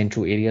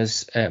central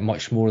areas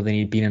much more than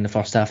he'd been in the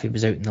first half. He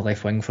was out in the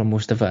left wing for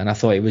most of it, and I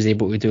thought he was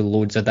able to do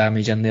loads of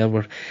damage in there.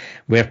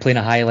 We're playing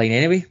a high line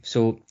anyway,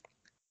 so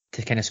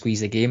to kind of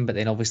squeeze the game. But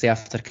then obviously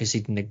after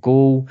conceding the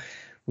goal,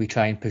 we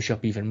try and push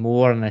up even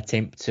more in an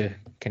attempt to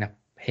kind of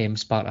hem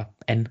Sparta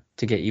in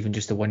to get even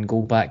just a one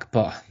goal back.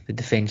 But the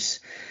defence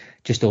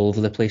just all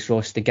over the place,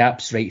 Ross. The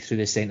gaps right through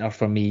the centre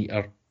for me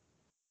are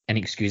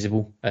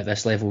inexcusable at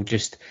this level.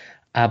 Just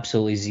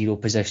absolutely zero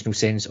positional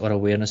sense or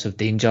awareness of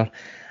danger.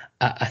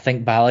 I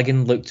think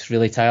Balogun looked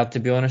really tired, to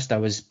be honest. I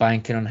was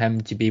banking on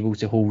him to be able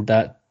to hold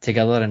that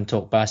together and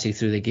talk Bassey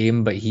through the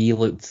game, but he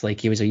looked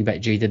like he was a wee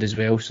bit jaded as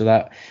well, so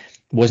that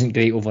wasn't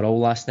great overall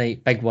last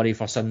night. Big worry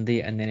for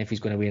Sunday, and then if he's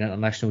going to be in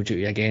international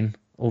duty again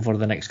over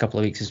the next couple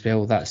of weeks as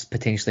well, that's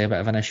potentially a bit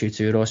of an issue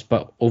too, Ross.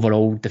 But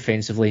overall,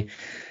 defensively,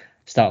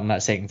 starting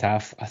that second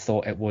half, I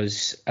thought it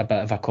was a bit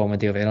of a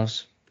comedy of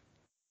errors.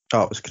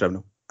 Oh, it was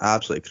criminal.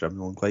 Absolutely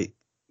criminal, and quite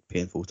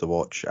painful to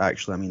watch,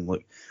 actually. I mean,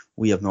 look,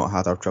 we have not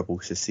had our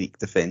troubles to seek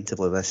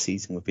defensively this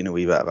season. We've been a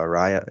wee bit of a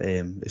riot,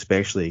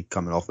 especially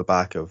coming off the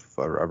back of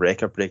a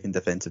record-breaking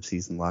defensive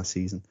season last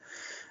season.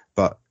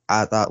 But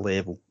at that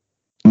level,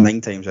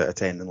 9 times out of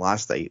 10, and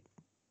last night,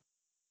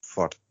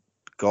 for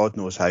God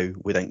knows how,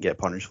 we didn't get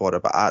punished for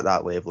it, but at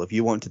that level, if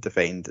you want to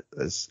defend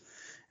as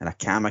in a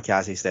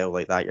kamikaze style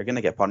like that, you're going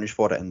to get punished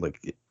for it. And look,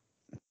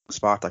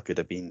 Sparta could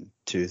have been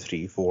 2,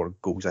 3, 4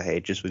 goals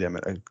ahead just with the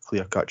amount of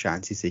clear-cut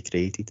chances they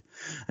created.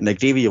 And I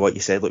agree with you what you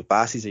said. Look,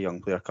 Bassey's a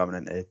young player coming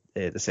into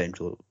the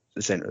centre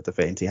of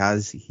defence. He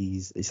has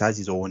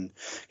his own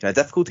kind of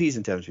difficulties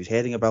in terms of his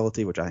heading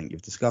ability, which I think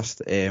you've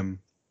discussed.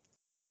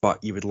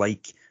 But you would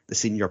like the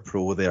senior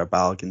pro there,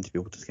 Balogun, to be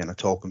able to kind of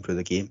talk him through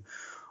the game.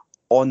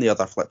 On the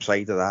other flip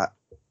side of that,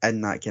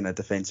 in that kind of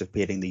defensive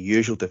pairing, the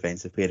usual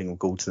defensive pairing of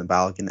Goldson and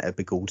Balogun, it'd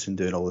be Goldson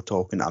doing all the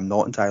talking. I'm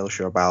not entirely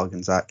sure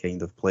Balogun's that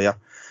kind of player.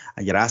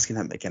 And you're asking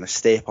him to kind of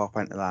step up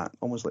into that,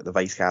 almost like the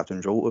vice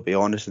captain's role, to be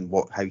honest, and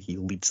how he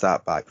leads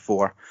that back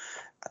four.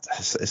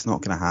 It's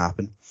not going to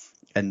happen.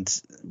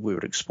 And we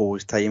were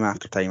exposed time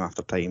after time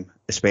after time,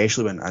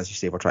 especially when, as you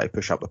say, we're trying to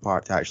push up the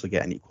park to actually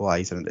get an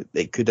equaliser. And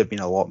it could have been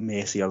a lot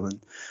messier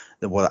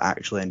than what it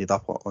actually ended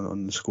up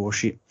on the score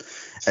sheet.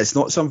 It's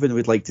not something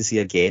we'd like to see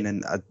again.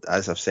 And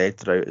as I've said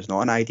throughout, it's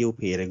not an ideal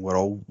pairing. We're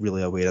all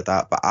really aware of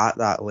that. But at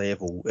that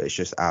level, it's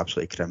just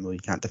absolutely criminal. You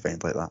can't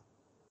defend like that.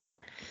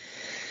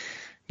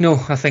 No,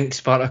 I think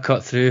Sparta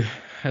cut through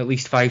at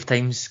least 5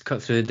 times,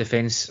 cut through the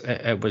defence.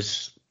 It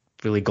was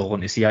really galling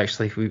to see,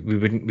 actually.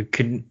 We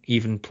couldn't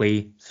even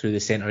play through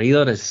the centre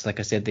either. As like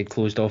I said, they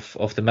closed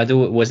off the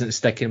middle. It wasn't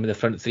sticking with the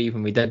front three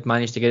when we did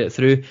manage to get it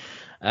through,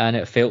 and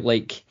it felt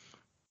like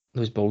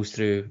those balls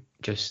through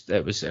just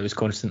it was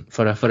constant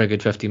for a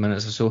good 15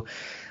 minutes or so.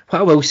 What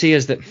I will say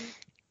is that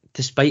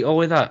despite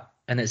all of that,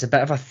 and it's a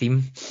bit of a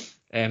theme,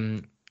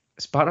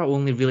 Sparta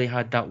only really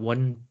had that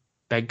one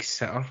big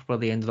sitter where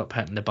they ended up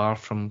hitting the bar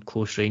from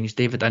close range.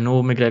 David, I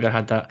know McGregor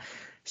had that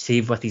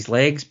save with his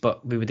legs,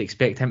 but we would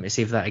expect him to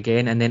save that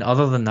again. And then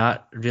other than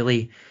that,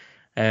 really,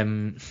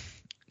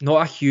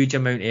 not a huge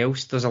amount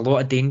else. There's a lot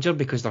of danger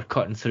because they're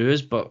cutting through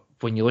us, but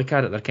when you look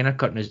at it, they're kind of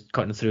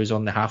cutting through us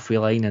on the halfway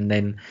line and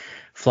then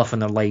fluffing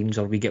their lines,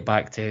 or we get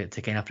back to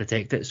kind of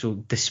protect it. So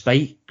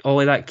despite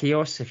all of that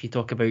chaos, if you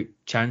talk about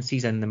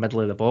chances in the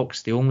middle of the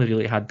box, they only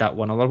really had that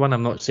one other one.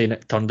 I'm not saying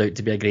it turned out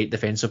to be a great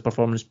defensive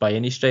performance by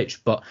any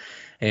stretch, but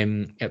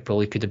it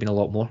probably could have been a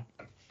lot more.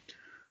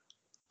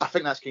 I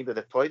think that's kind of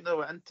the point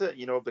though, isn't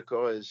it?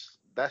 Because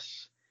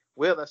this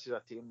is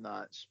a team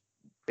that's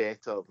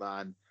better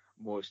than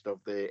most of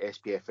the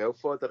SPFL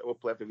fodder that will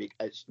play every week.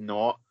 It's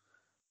not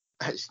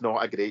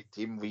a great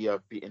team. We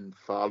are beating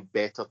far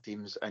better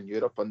teams in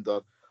Europe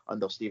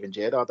under Steven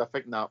Gerrard. I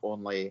think that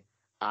only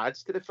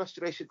adds to the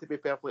frustration, to be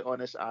perfectly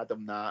honest,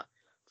 Adam, that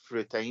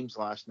through times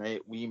last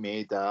night we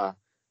made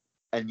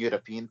in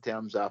European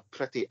terms a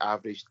pretty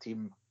average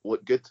team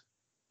look good.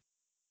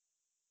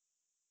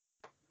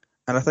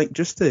 And I think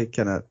just to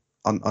kind of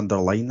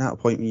underline that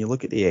point, when you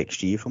look at the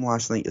XG from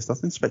last night, there's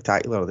nothing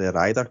spectacular there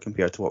either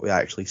compared to what we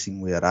actually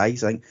seen with our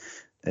eyes. I think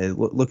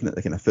looking at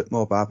the kind of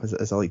football app,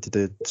 as I like to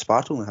do,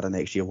 Sparta only had an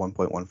XG of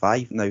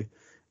 1.15. Now,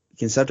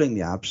 considering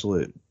the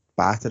absolute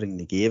battering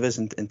they gave us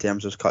in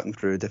terms of cutting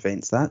through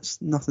defence,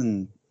 that's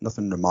nothing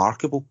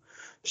remarkable.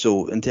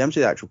 So in terms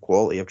of the actual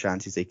quality of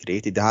chances they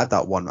created, they had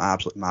that one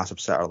absolute massive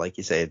sitter, like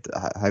you said.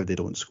 How they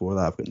don't score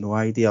that, I've got no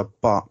idea.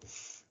 But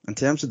in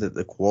terms of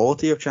the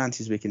quality of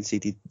chances we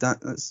conceded,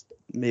 that's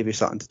maybe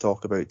something to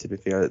talk about, to be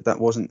fair. That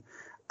wasn't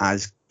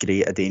as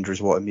great a danger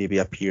as what it maybe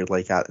appeared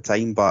like at the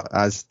time, but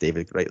as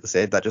David rightly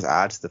said, that just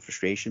adds to the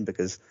frustration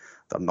because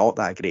they're not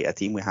that great a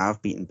team. We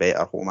have beaten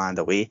better home and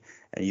away.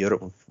 In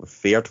Europe, we've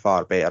fared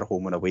far better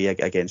home and away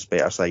against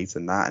better sides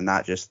than that, and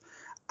that just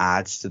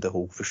adds to the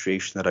whole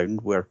frustration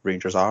around where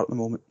Rangers are at the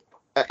moment.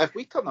 If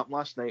we turn up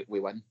last night,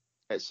 we win.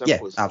 It's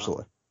simple as that.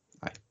 Absolutely.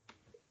 Aye.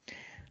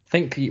 I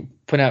think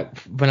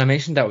when I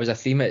mentioned that was a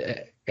theme,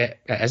 it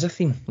is a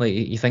theme. Like,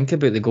 you think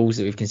about the goals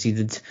that we've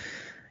conceded,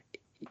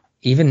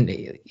 even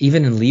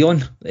in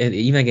Lyon,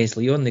 even against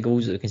Lyon, the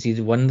goals that we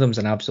conceded, one of them's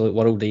an absolute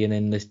worldie, and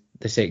then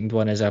the second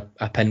one is a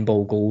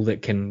pinball goal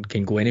that can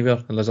go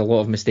anywhere. And there's a lot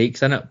of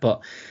mistakes in it,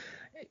 but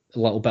a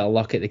little bit of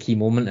luck at the key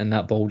moment, and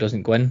that ball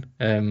doesn't go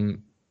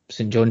in.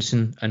 St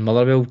Johnstone and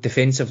Motherwell,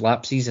 defensive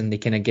lapses, and they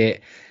kind of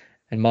get.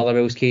 In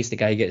Motherwell's case, the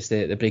guy gets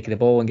the break of the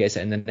ball and gets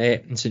it in the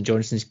net. In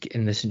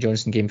the St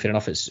Johnstone game, fair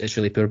enough, it's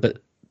really poor, but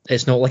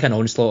it's not like an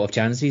onslaught of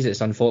chances.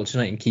 It's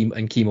unfortunate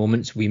in key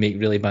moments we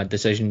make really bad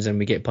decisions and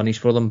we get punished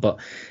for them, but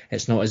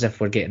it's not as if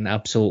we're getting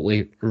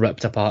absolutely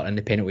ripped apart in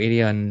the penalty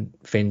area and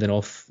fending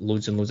off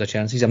loads and loads of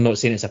chances. I'm not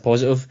saying it's a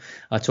positive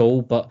at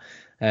all, but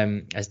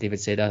as David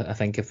said, I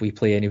think if we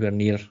play anywhere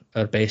near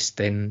our best,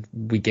 then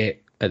we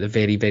get at the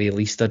very, very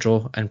least a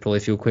draw and probably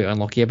feel quite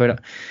unlucky about it.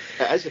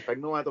 It is the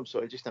thing though, Adam,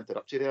 sorry, just to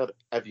interrupt you there.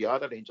 If you are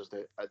a Rangers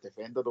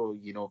defender though,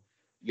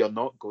 you're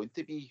not going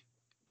to be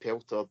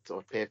pelted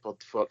or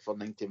peppered for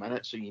 90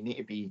 minutes, so you need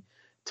to be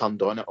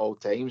turned on at all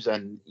times.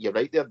 And you're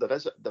right there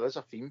is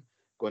a theme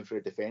going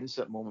through defence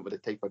at the moment with the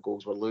type of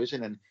goals we're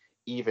losing, and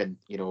even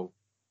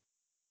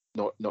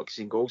not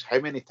seeing goals.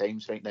 How many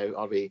times right now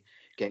are we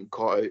getting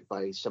caught out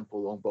by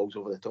simple long balls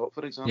over the top,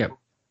 for example? Yep,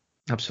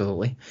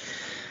 absolutely.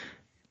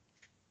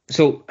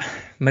 So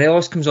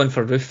Morelos comes on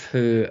for Roof,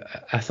 who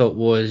I thought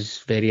was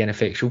very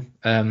ineffectual.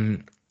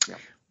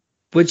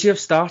 Would you have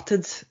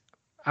started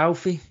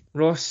Alfie,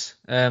 Ross?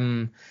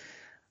 I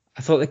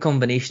thought the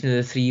combination of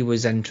the three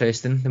was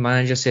interesting. The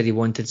manager said he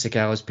wanted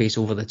Sakala's pace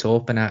over the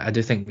top, and I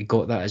do think we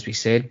got that, as we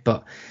said,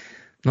 but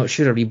not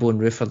sure Aribo and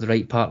Roof are the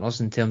right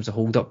partners in terms of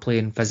hold-up play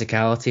and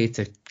physicality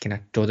to kind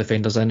of draw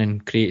defenders in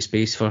and create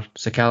space for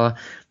Sakala.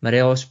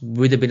 Morelos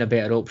would have been a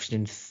better option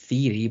in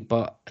theory,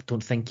 but I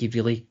don't think he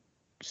really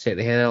set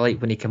the head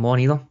alight when he came on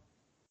either.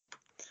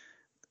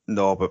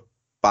 No, but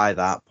by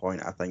that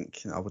point, I think,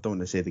 I don't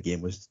want to say the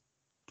game was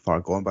far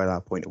gone by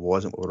that point. It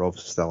wasn't. We were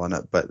obviously still in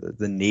it, but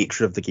the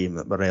nature of the game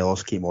that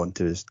Morelos came on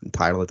to is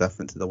entirely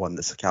different to the one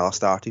that Sakala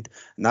started,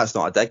 and that's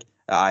not a dig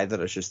at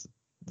either. It's just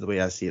the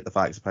way I see it, the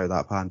facts of how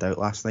that panned out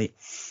last night.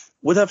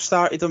 Would have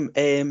started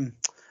him.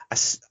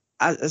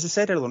 As I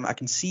said earlier, I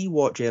can see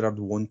what Gerrard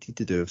wanted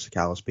to do with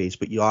Sakala's pace,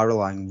 but you are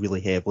relying really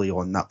heavily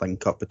on that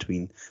link-up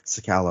between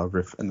Sakala,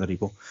 Roof and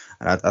Aribo.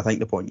 And I think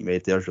the point you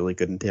made there is really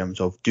good in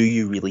terms of, do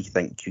you really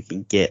think you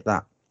can get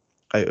that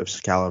out of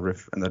Sakala,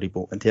 Roof and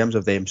Aribo? In terms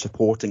of them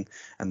supporting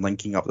and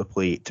linking up the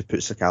play to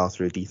put Sakala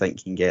through, do you think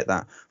you can get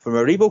that? From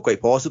Aribo,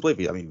 quite possibly.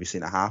 We've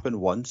seen it happen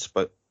once,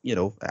 but,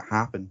 it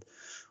happened.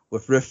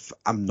 With Roof,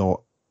 I'm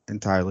not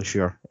entirely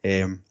sure.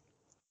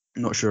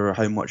 I'm not sure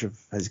how much of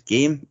his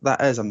game that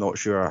is. I'm not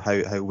sure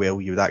how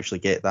well you would actually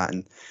get that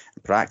in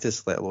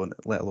practice, let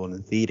alone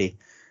in theory.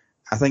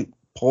 I think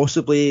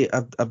possibly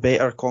a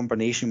better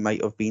combination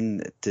might have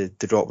been to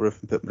drop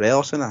Roofe and put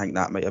Morelos in. I think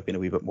that might have been a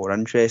wee bit more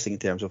interesting in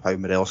terms of how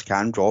Morelos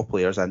can draw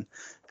players in,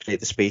 create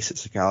the space that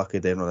Sakala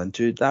could then run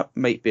into. That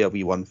might be a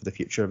wee one for the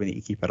future we need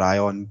to keep an eye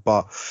on.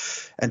 But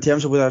in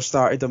terms of where I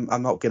started him,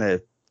 I'm not going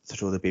to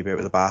throw the baby out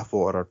with the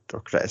bathwater or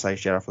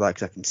criticise Gerrard for that,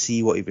 because I can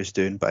see what he was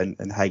doing. But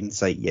in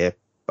hindsight, yeah,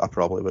 I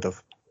probably would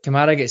have.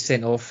 Kamara gets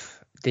sent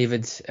off,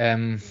 David.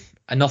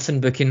 A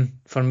nothing booking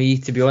for me,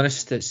 to be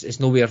honest. It's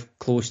nowhere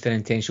close to an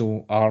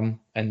intentional arm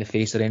in the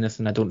face or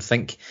anything. I don't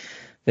think.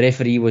 The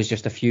referee was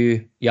just a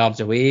few yards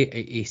away.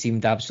 He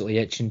seemed absolutely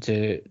itching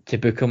to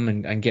book him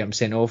and get him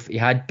sent off. He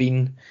had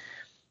been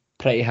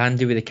pretty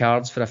handy with the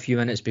cards for a few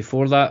minutes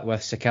before that,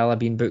 with Sakala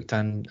being booked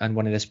and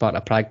one of the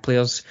Sparta Prague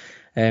players.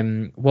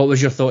 What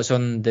was your thoughts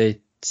on the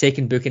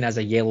second booking as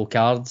a yellow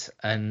card,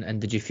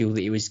 and did you feel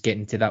that he was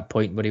getting to that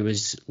point where he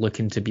was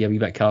looking to be a wee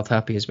bit card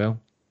happy as well?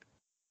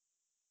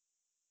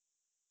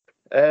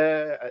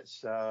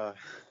 It's a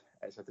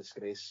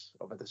disgrace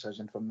of a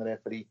decision from the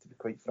referee, to be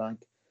quite frank.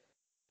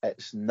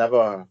 It's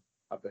never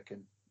a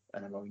booking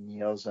in a million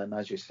years, and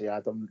as you say,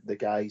 Adam, the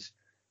guy's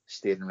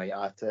staring right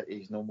at it.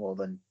 He's no more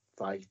than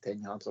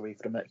 5-10 yards away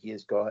from it. He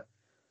has got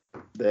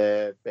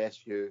the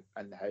best view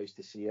in the house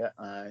to see it,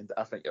 and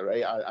I think you're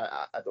right.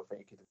 I don't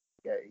think he could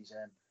get his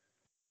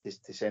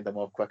just to send him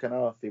off quick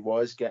enough. He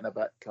was getting a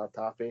bit card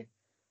happy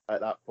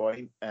at that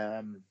point.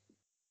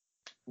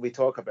 We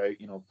talk about,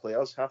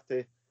 players have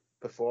to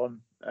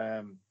perform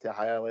to a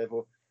higher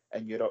level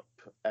in Europe.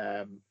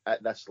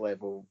 At this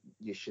level,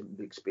 you shouldn't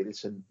be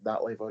experiencing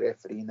that level of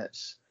refereeing.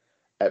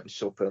 It was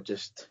so poor.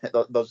 Just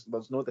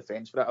there's no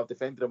defence for it. I've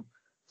defended him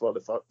for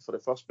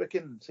the first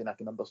booking, saying I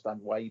can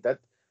understand why he did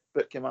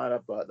book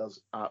Kamara, but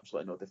there's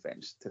absolutely no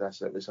defence to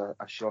this. It was a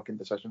shocking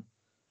decision.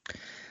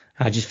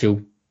 I just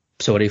feel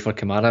sorry for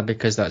Kamara,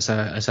 because it's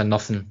a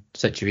nothing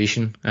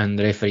situation, and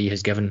the referee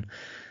has given.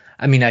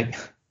 I mean, I'm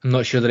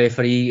not sure the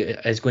referee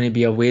is going to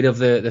be aware of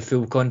the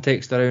full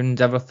context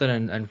around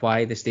everything and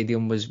why the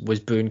stadium was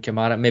booing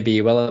Kamara. Maybe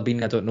he will have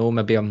been, I don't know.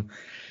 Maybe I'm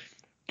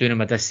doing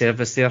him a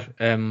disservice there.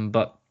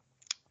 But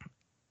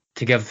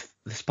to give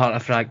the Sparta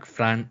Prague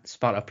fans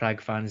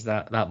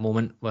that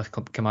moment with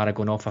Kamara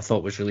going off, I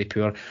thought was really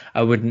poor.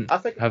 I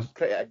think it's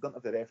pretty ignorant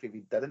of the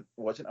referee if he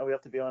wasn't aware,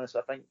 to be honest.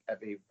 I think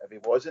if he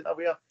wasn't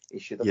aware, he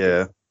should have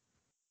been.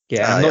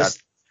 Yeah,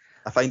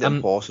 I find it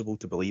impossible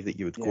to believe that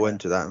you would go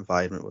into that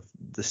environment with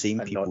the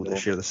same people that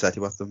share the city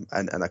with them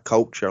and a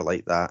culture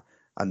like that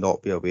and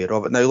not be aware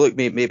of it. Now, look,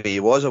 maybe he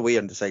was aware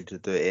and decided to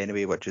do it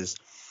anyway, which is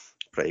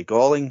pretty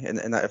galling.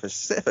 And that if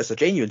it's a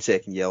genuine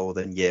second yellow,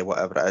 then yeah,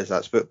 whatever it is,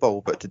 that's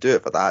football. But to do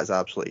it for that is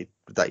absolutely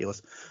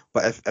ridiculous.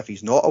 But if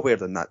he's not aware,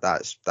 then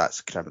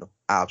that's criminal,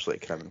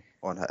 absolutely criminal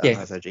on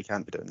his edge. He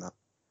can't be doing that.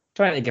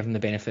 Trying to give him the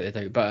benefit of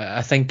the doubt, but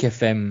I think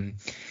if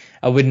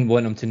I wouldn't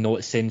want him to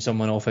not send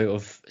someone off out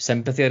of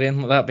sympathy or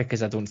anything like that,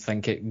 because I don't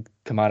think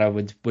Kamara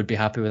would be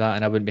happy with that,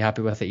 and I wouldn't be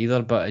happy with it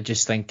either. But I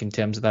just think in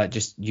terms of that,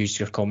 just use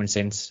your common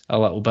sense a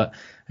little bit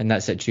in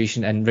that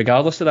situation, and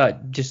regardless of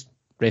that, just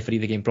referee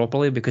the game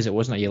properly, because it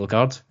wasn't a yellow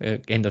card.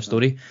 End of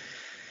story.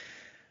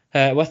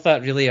 With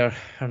that, really, our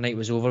night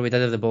was over. We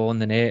did have the ball in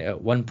the net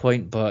at one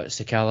point, but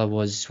Sakala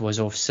was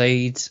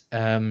offside.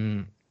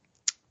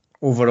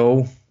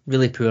 Overall,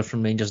 really poor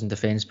from Rangers in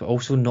defence, but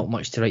also not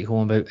much to write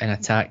home about in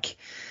attack.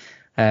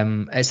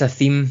 It's a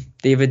theme,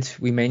 David.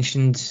 We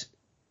mentioned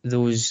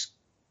those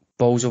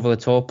balls over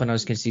the top and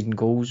us conceding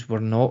goals. We're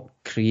not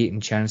creating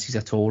chances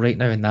at all right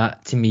now, and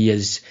that to me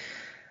is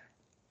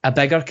a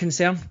bigger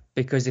concern,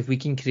 because if we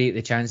can create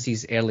the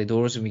chances early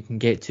doors and we can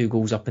get 2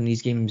 goals up in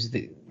these games,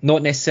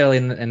 not necessarily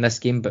in this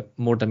game but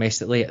more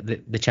domestically,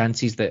 the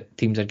chances that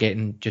teams are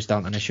getting just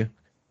aren't an issue.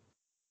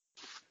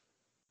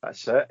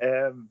 That's it.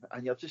 And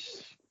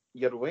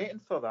you're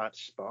waiting for that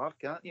spark,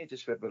 aren't you?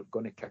 Just where we're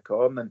going to kick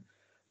on and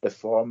the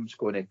form's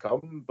going to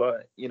come.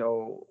 But,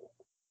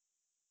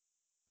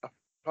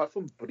 apart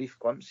from brief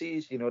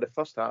glimpses, the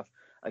first half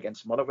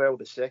against Motherwell,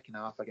 the second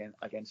half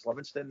against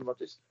Livingston, we're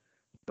just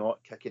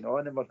not kicking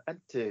on, and we're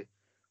into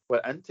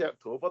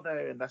October now,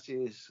 and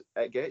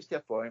it gets to a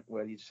point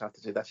where you just have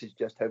to say this is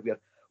just how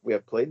we're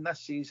playing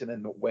this season,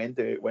 and when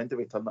do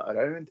we turn it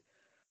around?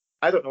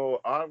 I don't know.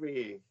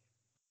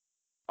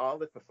 Are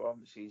the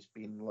performances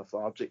being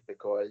lethargic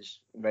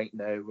because right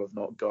now we've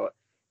not got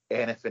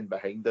anything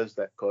behind us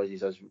that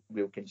causes us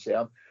real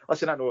concern?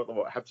 Listen, I know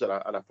what Hibs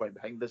are a point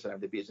behind us, and if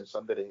they beat us on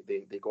Sunday,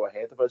 they go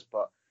ahead of us,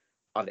 but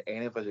are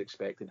any of us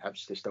expecting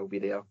Hibs to still be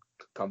there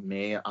come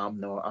May? I'm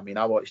not. I mean,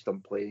 I watched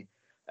them play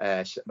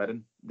St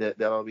Mirren the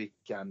other week,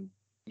 and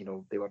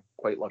they were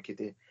quite lucky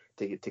to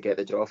get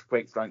the draw.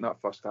 Quite frank,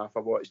 that first half I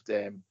watched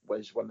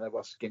was one of the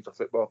worst games of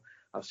football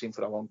I've seen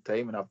for a long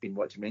time, and I've been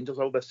watching Rangers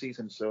all this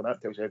season, so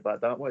that tells you how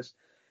bad that was.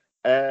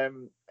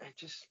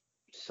 Just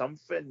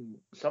something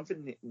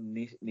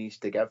needs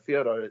to give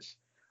here, or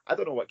I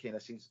don't know what kind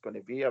of season it's going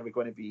to be. Are we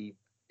going to be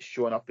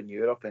showing up in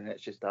Europe and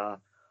it's just a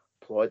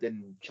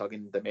plodding,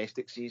 chugging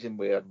domestic season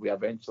where we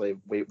eventually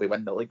we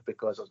win the league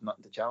because there's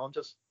nothing to challenge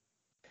us?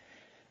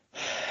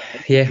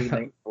 Yeah,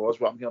 394 is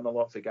what I'm hearing a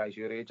lot for guys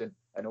your age and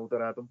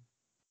older, Adam.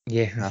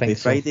 Yeah, I Happy think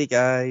Friday,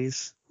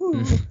 guys.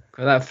 Got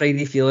that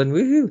Friday feeling,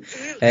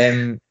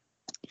 woohoo.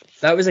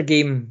 That was a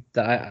game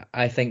that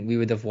I think we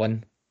would have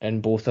won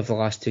in both of the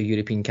last two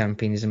European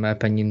campaigns, in my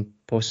opinion,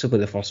 possibly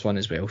the first one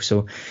as well.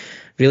 So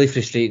really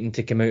frustrating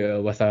to come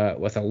out with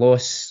a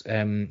loss.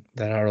 There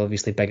are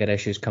obviously bigger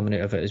issues coming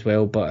out of it as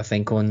well, but I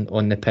think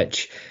on the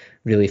pitch,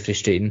 really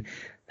frustrating.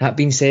 That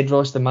being said,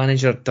 Ross, the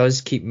manager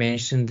does keep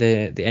mentioning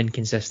the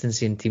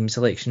inconsistency in team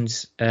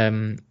selections.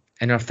 In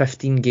our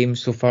 15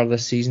 games so far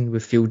this season,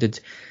 we've fielded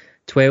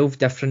 12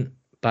 different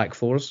back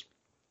fours,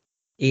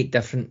 8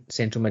 different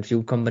central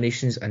midfield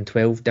combinations, and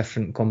 12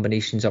 different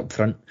combinations up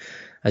front,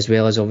 as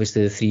well as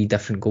obviously the 3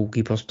 different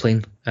goalkeepers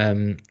playing.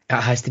 It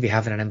has to be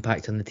having an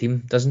impact on the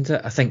team, doesn't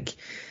it? I think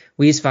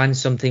we as fans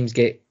sometimes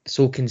get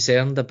so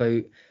concerned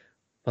about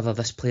whether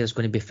this player's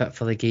going to be fit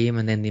for the game,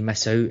 and then they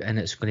miss out and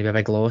it's going to be a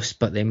big loss.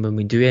 But then when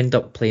we do end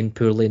up playing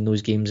poorly in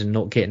those games and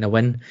not getting a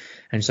win,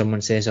 and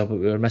someone says, oh, but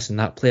we were missing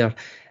that player,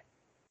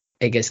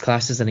 it gets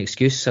classed as an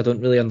excuse. I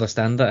don't really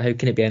understand that. How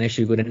can it be an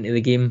issue going into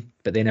the game,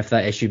 but then if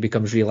that issue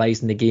becomes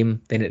realised in the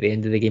game, then at the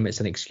end of the game it's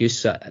an excuse?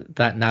 So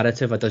that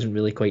narrative, it doesn't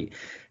really quite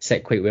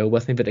sit quite well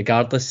with me. But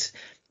regardless,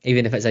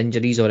 even if it's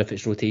injuries or if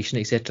it's rotation,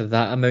 etc.,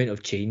 that amount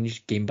of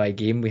change game by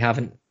game, we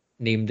haven't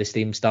named the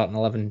same starting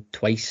 11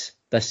 twice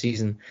this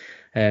season.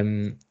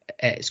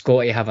 It's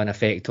got to have an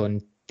effect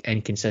on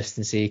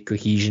inconsistency,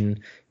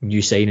 cohesion, new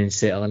signings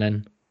settling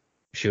in,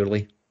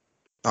 surely.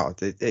 Oh,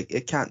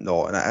 it can't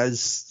not, and it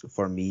is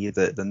for me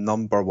the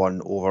number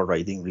one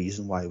overriding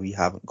reason why we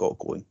haven't got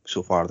going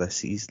so far this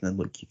season. And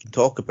look, you can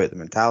talk about the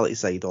mentality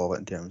side of it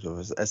in terms of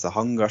is the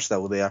hunger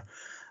still there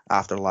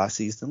after last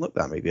season? Look,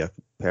 that might be a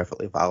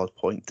perfectly valid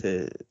point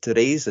to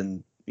raise,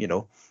 and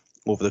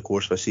over the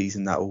course of a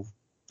season that'll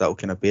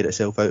kind of bear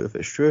itself out if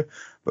it's true.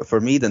 But for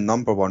me, the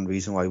number one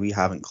reason why we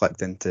haven't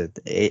clicked into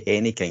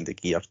any kind of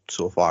gear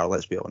so far,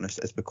 let's be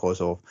honest, is because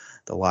of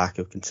the lack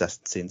of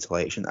consistency in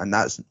selection. And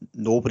that's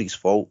nobody's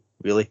fault,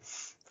 really.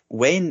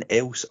 When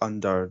else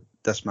under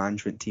this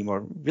management team, or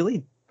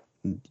really,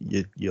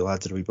 you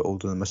lads are a wee bit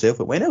older than myself,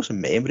 but when else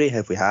in memory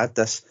have we had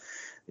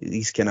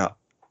these kind of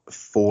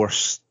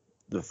forced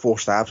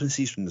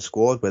absences from the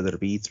squad, whether it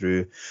be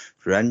through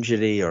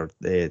injury or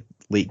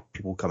late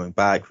people coming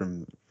back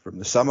from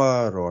the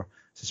summer, or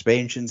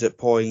suspensions at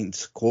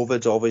points?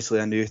 COVID's obviously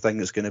a new thing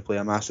that's going to play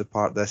a massive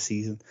part this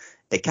season.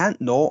 It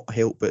can't not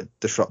help but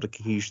disrupt the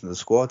cohesion of the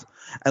squad.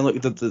 And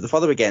look, the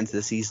further we get into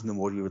the season, the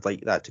more you would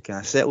like that to kind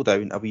of settle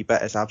down a wee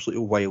bit. It's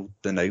absolutely wild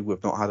now.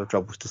 We've not had our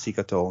troubles to seek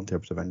at all in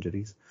terms of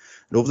injuries.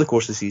 And over the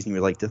course of the season, we'd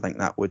like to think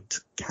that would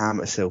calm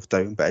itself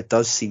down, but it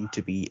does seem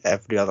to be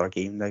every other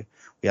game now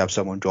we have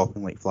someone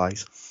dropping like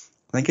flies.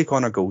 I think of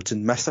Connor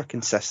Goldson, Mr.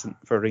 Consistent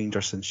for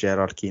Rangers since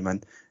Gerrard came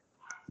in,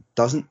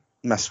 doesn't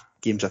miss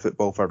games of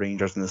football for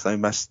Rangers, and has now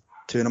missed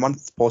 2 in a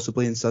month,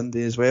 possibly on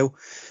Sunday as well.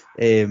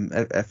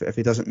 If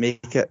he doesn't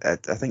make it, I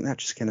think that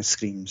just kind of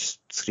screams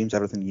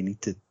everything you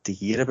need to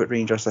hear about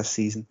Rangers this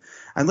season.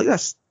 And look,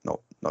 that's not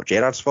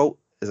Gerrard's fault,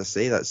 as I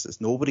say, it's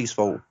nobody's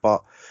fault.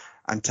 But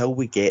until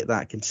we get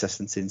that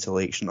consistency in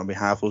selection, and we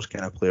have those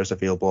kind of players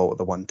available at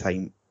the one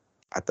time,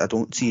 I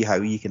don't see how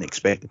you can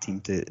expect the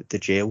team to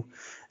gel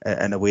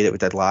in a way that we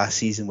did last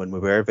season, when we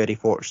were very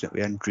fortunate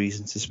with injuries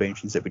and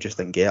suspensions that we just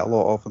didn't get a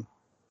lot of them.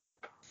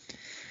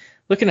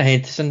 Looking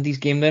ahead to Sunday's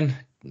game then,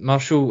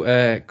 Marshall,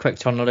 quick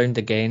turnaround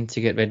again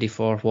to get ready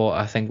for what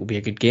I think will be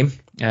a good game.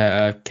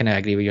 I kind of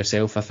agree with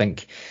yourself. I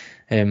think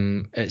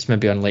it's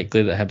maybe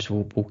unlikely that Hibs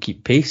will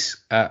keep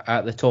pace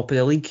at the top of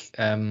the league.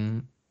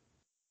 Maybe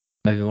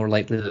more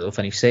likely that they'll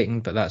finish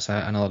second, but that's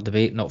another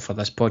debate, not for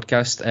this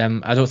podcast.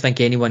 I don't think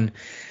anyone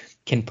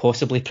can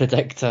possibly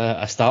predict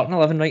a starting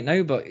 11 right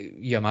now, but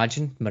you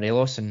imagine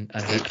Morelos and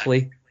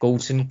hopefully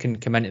Goldson can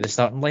come into the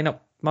starting lineup,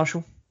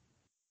 Marshall?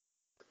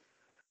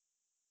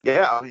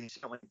 Yeah, I mean,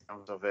 certainly in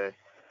terms of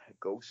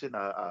Goldson,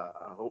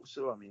 I hope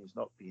so. I mean, he's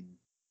not been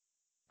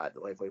at the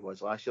level he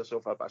was last year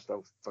so far, but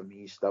still, for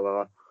me, he's still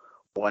a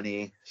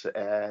 1A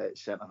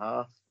centre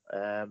half.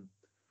 The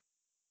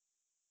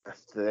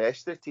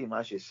rest of the team,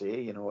 as you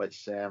say,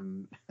 it's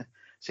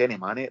it's any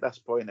money at this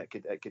point.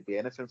 It could be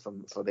anything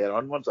from there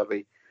onwards. Are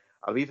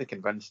we even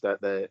convinced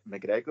that the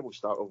McGregor will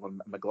start over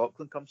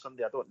McLaughlin come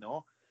Sunday? I don't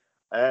know.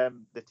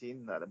 The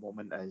team at the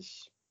moment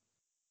is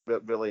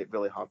really,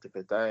 really hard to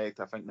predict.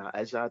 I think that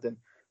is adding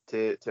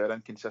to our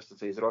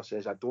inconsistency. As Ross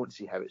says, I don't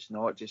see how it's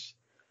not just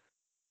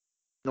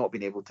not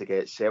being able to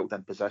get settled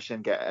in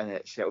position,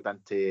 get settled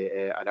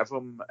into a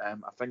rhythm.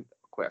 I think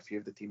quite a few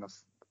of the team have,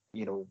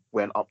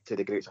 went up to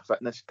the greats of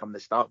fitness come the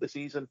start of the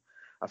season.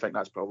 I think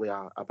that's probably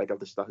a bigger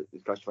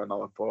discussion for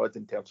another pod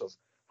in terms of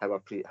how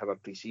our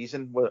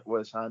pre-season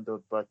was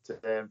handled. But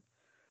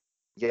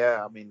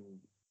yeah, I mean,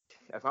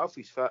 if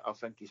Alfie's fit, I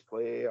think he's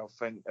play. I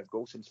think if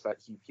Goldson's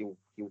fit,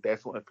 he'll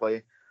definitely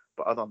play.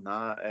 But other than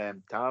that,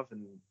 Tav,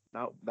 and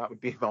that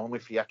would be my only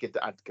fee I could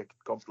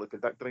comfortably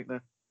predict right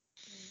now.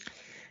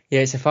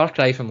 Yeah, it's a far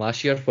cry from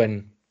last year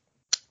when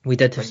we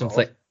did have some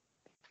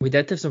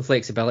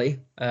flexibility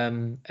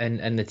in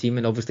the team,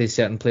 and obviously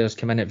certain players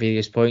come in at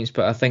various points.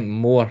 But I think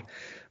more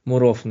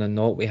often than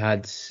not, we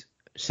had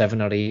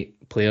 7 or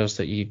 8 players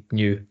that you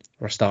knew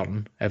were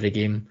starting every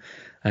game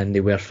and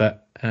they were fit,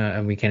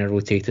 and we kind of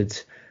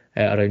rotated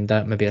around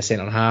that. Maybe a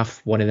centre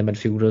half, one of the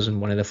midfielders and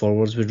one of the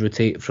forwards would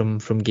rotate from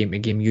game to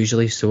game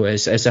usually. So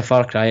it's a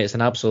far cry. It's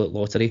an absolute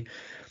lottery.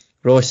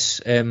 Ross,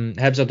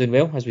 Hibs are doing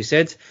well, as we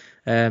said,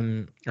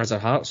 as are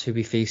Hearts, who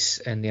we face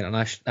in the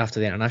after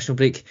the international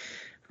break.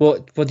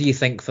 What do you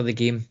think for the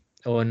game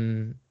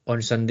on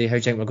Sunday? How do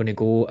you think we're going to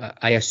go?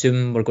 I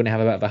assume we're going to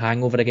have a bit of a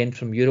hangover again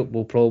from Europe.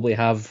 We'll probably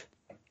have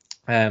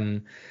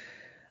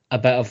a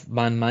bit of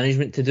man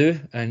management to do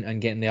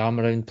and getting the arm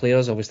around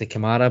players, obviously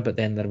Kamara, but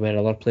then there were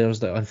other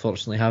players that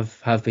unfortunately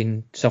have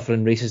been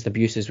suffering racist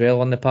abuse as well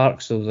on the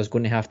park, so there's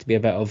going to have to be a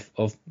bit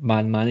of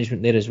man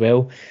management there as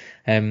well.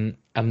 I'm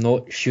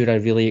not sure I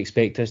really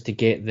expect us to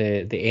get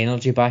the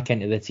energy back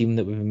into the team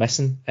that we've been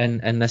missing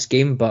in this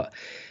game, but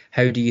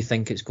how do you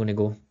think it's going to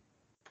go?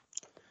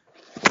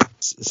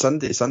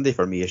 Sunday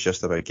for me is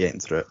just about getting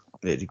through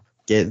it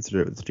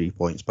with 3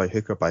 points by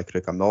hook or by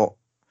crook. I'm not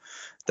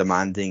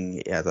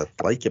demanding, I'd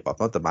like it, but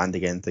I'm not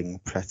demanding anything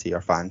pretty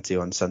or fancy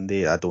on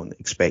Sunday. I don't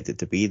expect it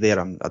to be there.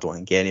 I don't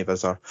think any of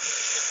us are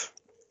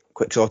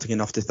quixotic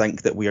enough to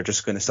think that we are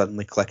just going to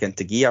suddenly click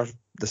into gear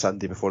the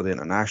Sunday before the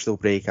international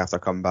break after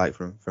coming back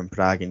from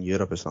Prague in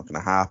Europe. It's not going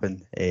to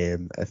happen.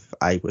 If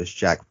I was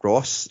Jack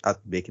Ross, I'd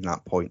be making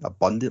that point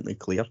abundantly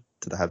clear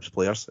to the Hibs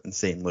players and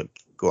saying, look,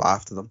 go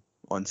after them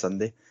on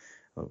Sunday.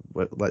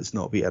 Let's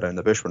not beat around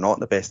the bush. We're not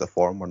in the best of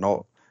form. We're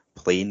not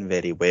playing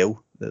very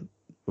well.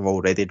 We've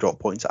already dropped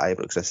points at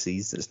Ibrox this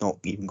season. It's not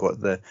even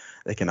got the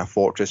kind of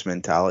fortress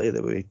mentality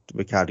that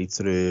we carried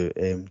through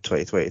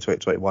 2020,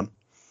 2021.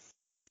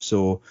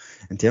 So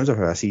in terms of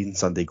how I see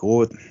Sunday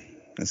go,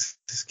 this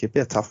could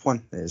be a tough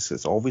one.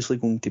 It's obviously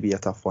going to be a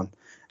tough one.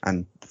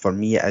 And for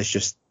me, it is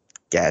just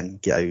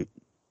get out,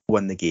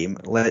 win the game.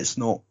 Let's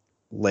not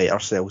let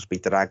ourselves be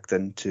dragged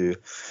into,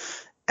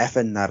 if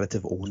in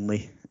narrative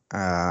only,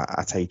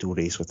 a title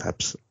race with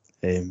Hibs.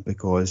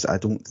 Because I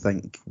don't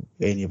think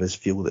any of us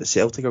feel that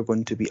Celtic are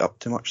going to be up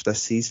to much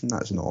this season.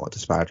 That's not a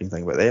disparaging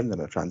thing about them. They're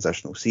in a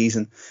transitional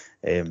season.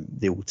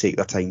 They will take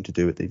their time to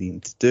do what they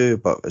need to do,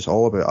 but it's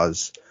all about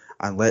us.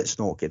 And let's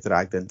not get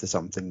dragged into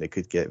something that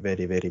could get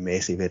very, very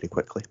messy very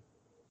quickly.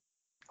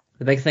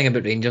 The big thing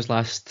about Rangers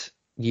last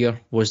year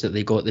was that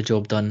they got the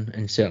job done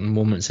in certain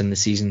moments in the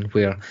season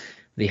where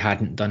they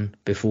hadn't done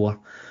before.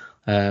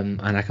 And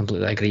I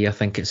completely agree. I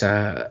think it's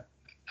a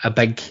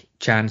big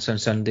chance on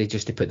Sunday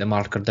just to put the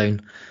marker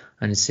down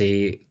and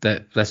say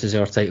that this is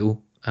our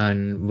title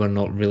and we're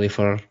not really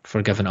for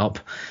giving up.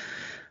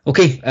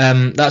 Okay,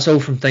 that's all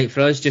from tonight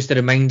for us. Just a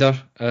reminder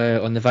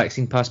on the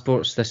vaccine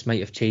passports, this might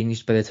have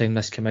changed by the time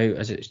this came out,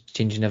 as it's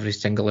changing every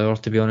single hour,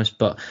 to be honest,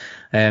 but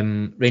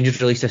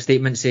Rangers released a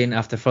statement saying,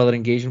 after further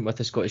engagement with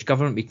the Scottish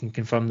Government, we can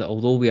confirm that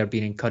although we are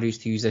being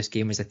encouraged to use this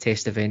game as a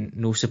test event,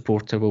 no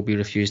supporter will be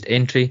refused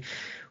entry.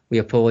 We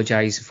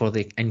apologise for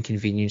the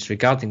inconvenience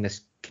regarding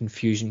this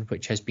confusion,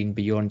 which has been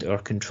beyond our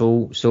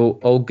control. So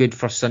all good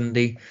for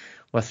Sunday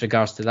with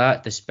regards to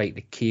that, despite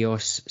the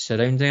chaos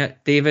surrounding it.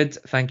 David,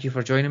 thank you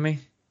for joining me.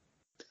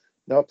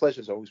 No,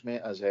 pleasure as always,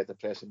 mate, as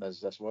depressing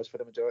as this was for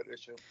the majority of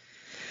the show.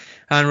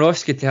 And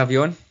Ross, good to have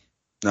you on.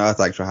 No,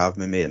 thanks for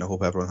having me, mate, and I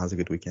hope everyone has a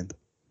good weekend.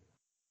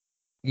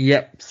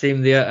 Yep,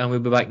 same there, and we'll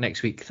be back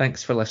next week.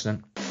 Thanks for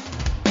listening.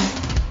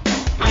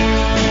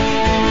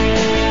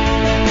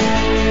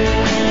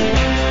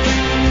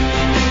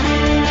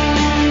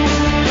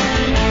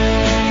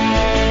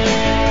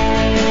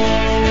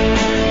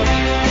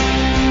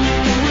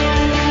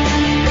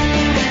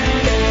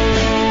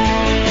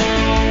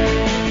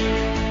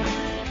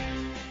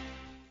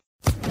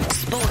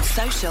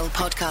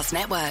 Podcast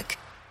Network.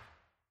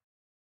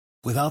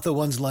 Without the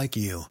ones like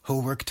you,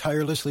 who work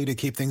tirelessly to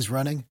keep things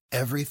running,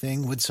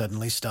 everything would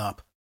suddenly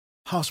stop.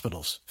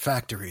 Hospitals,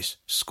 factories,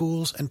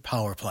 schools, and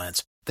power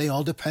plants, they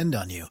all depend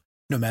on you.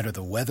 No matter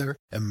the weather,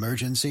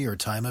 emergency, or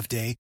time of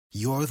day,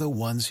 you're the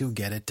ones who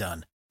get it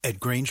done. At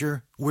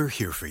Grainger, we're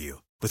here for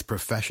you with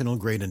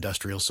professional-grade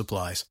industrial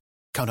supplies.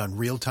 Count on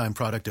real-time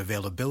product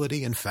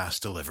availability and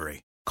fast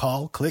delivery.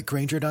 Call, click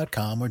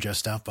Grainger.com, or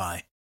just stop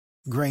by.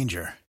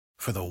 Grainger,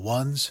 for the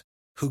ones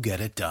who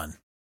get it done.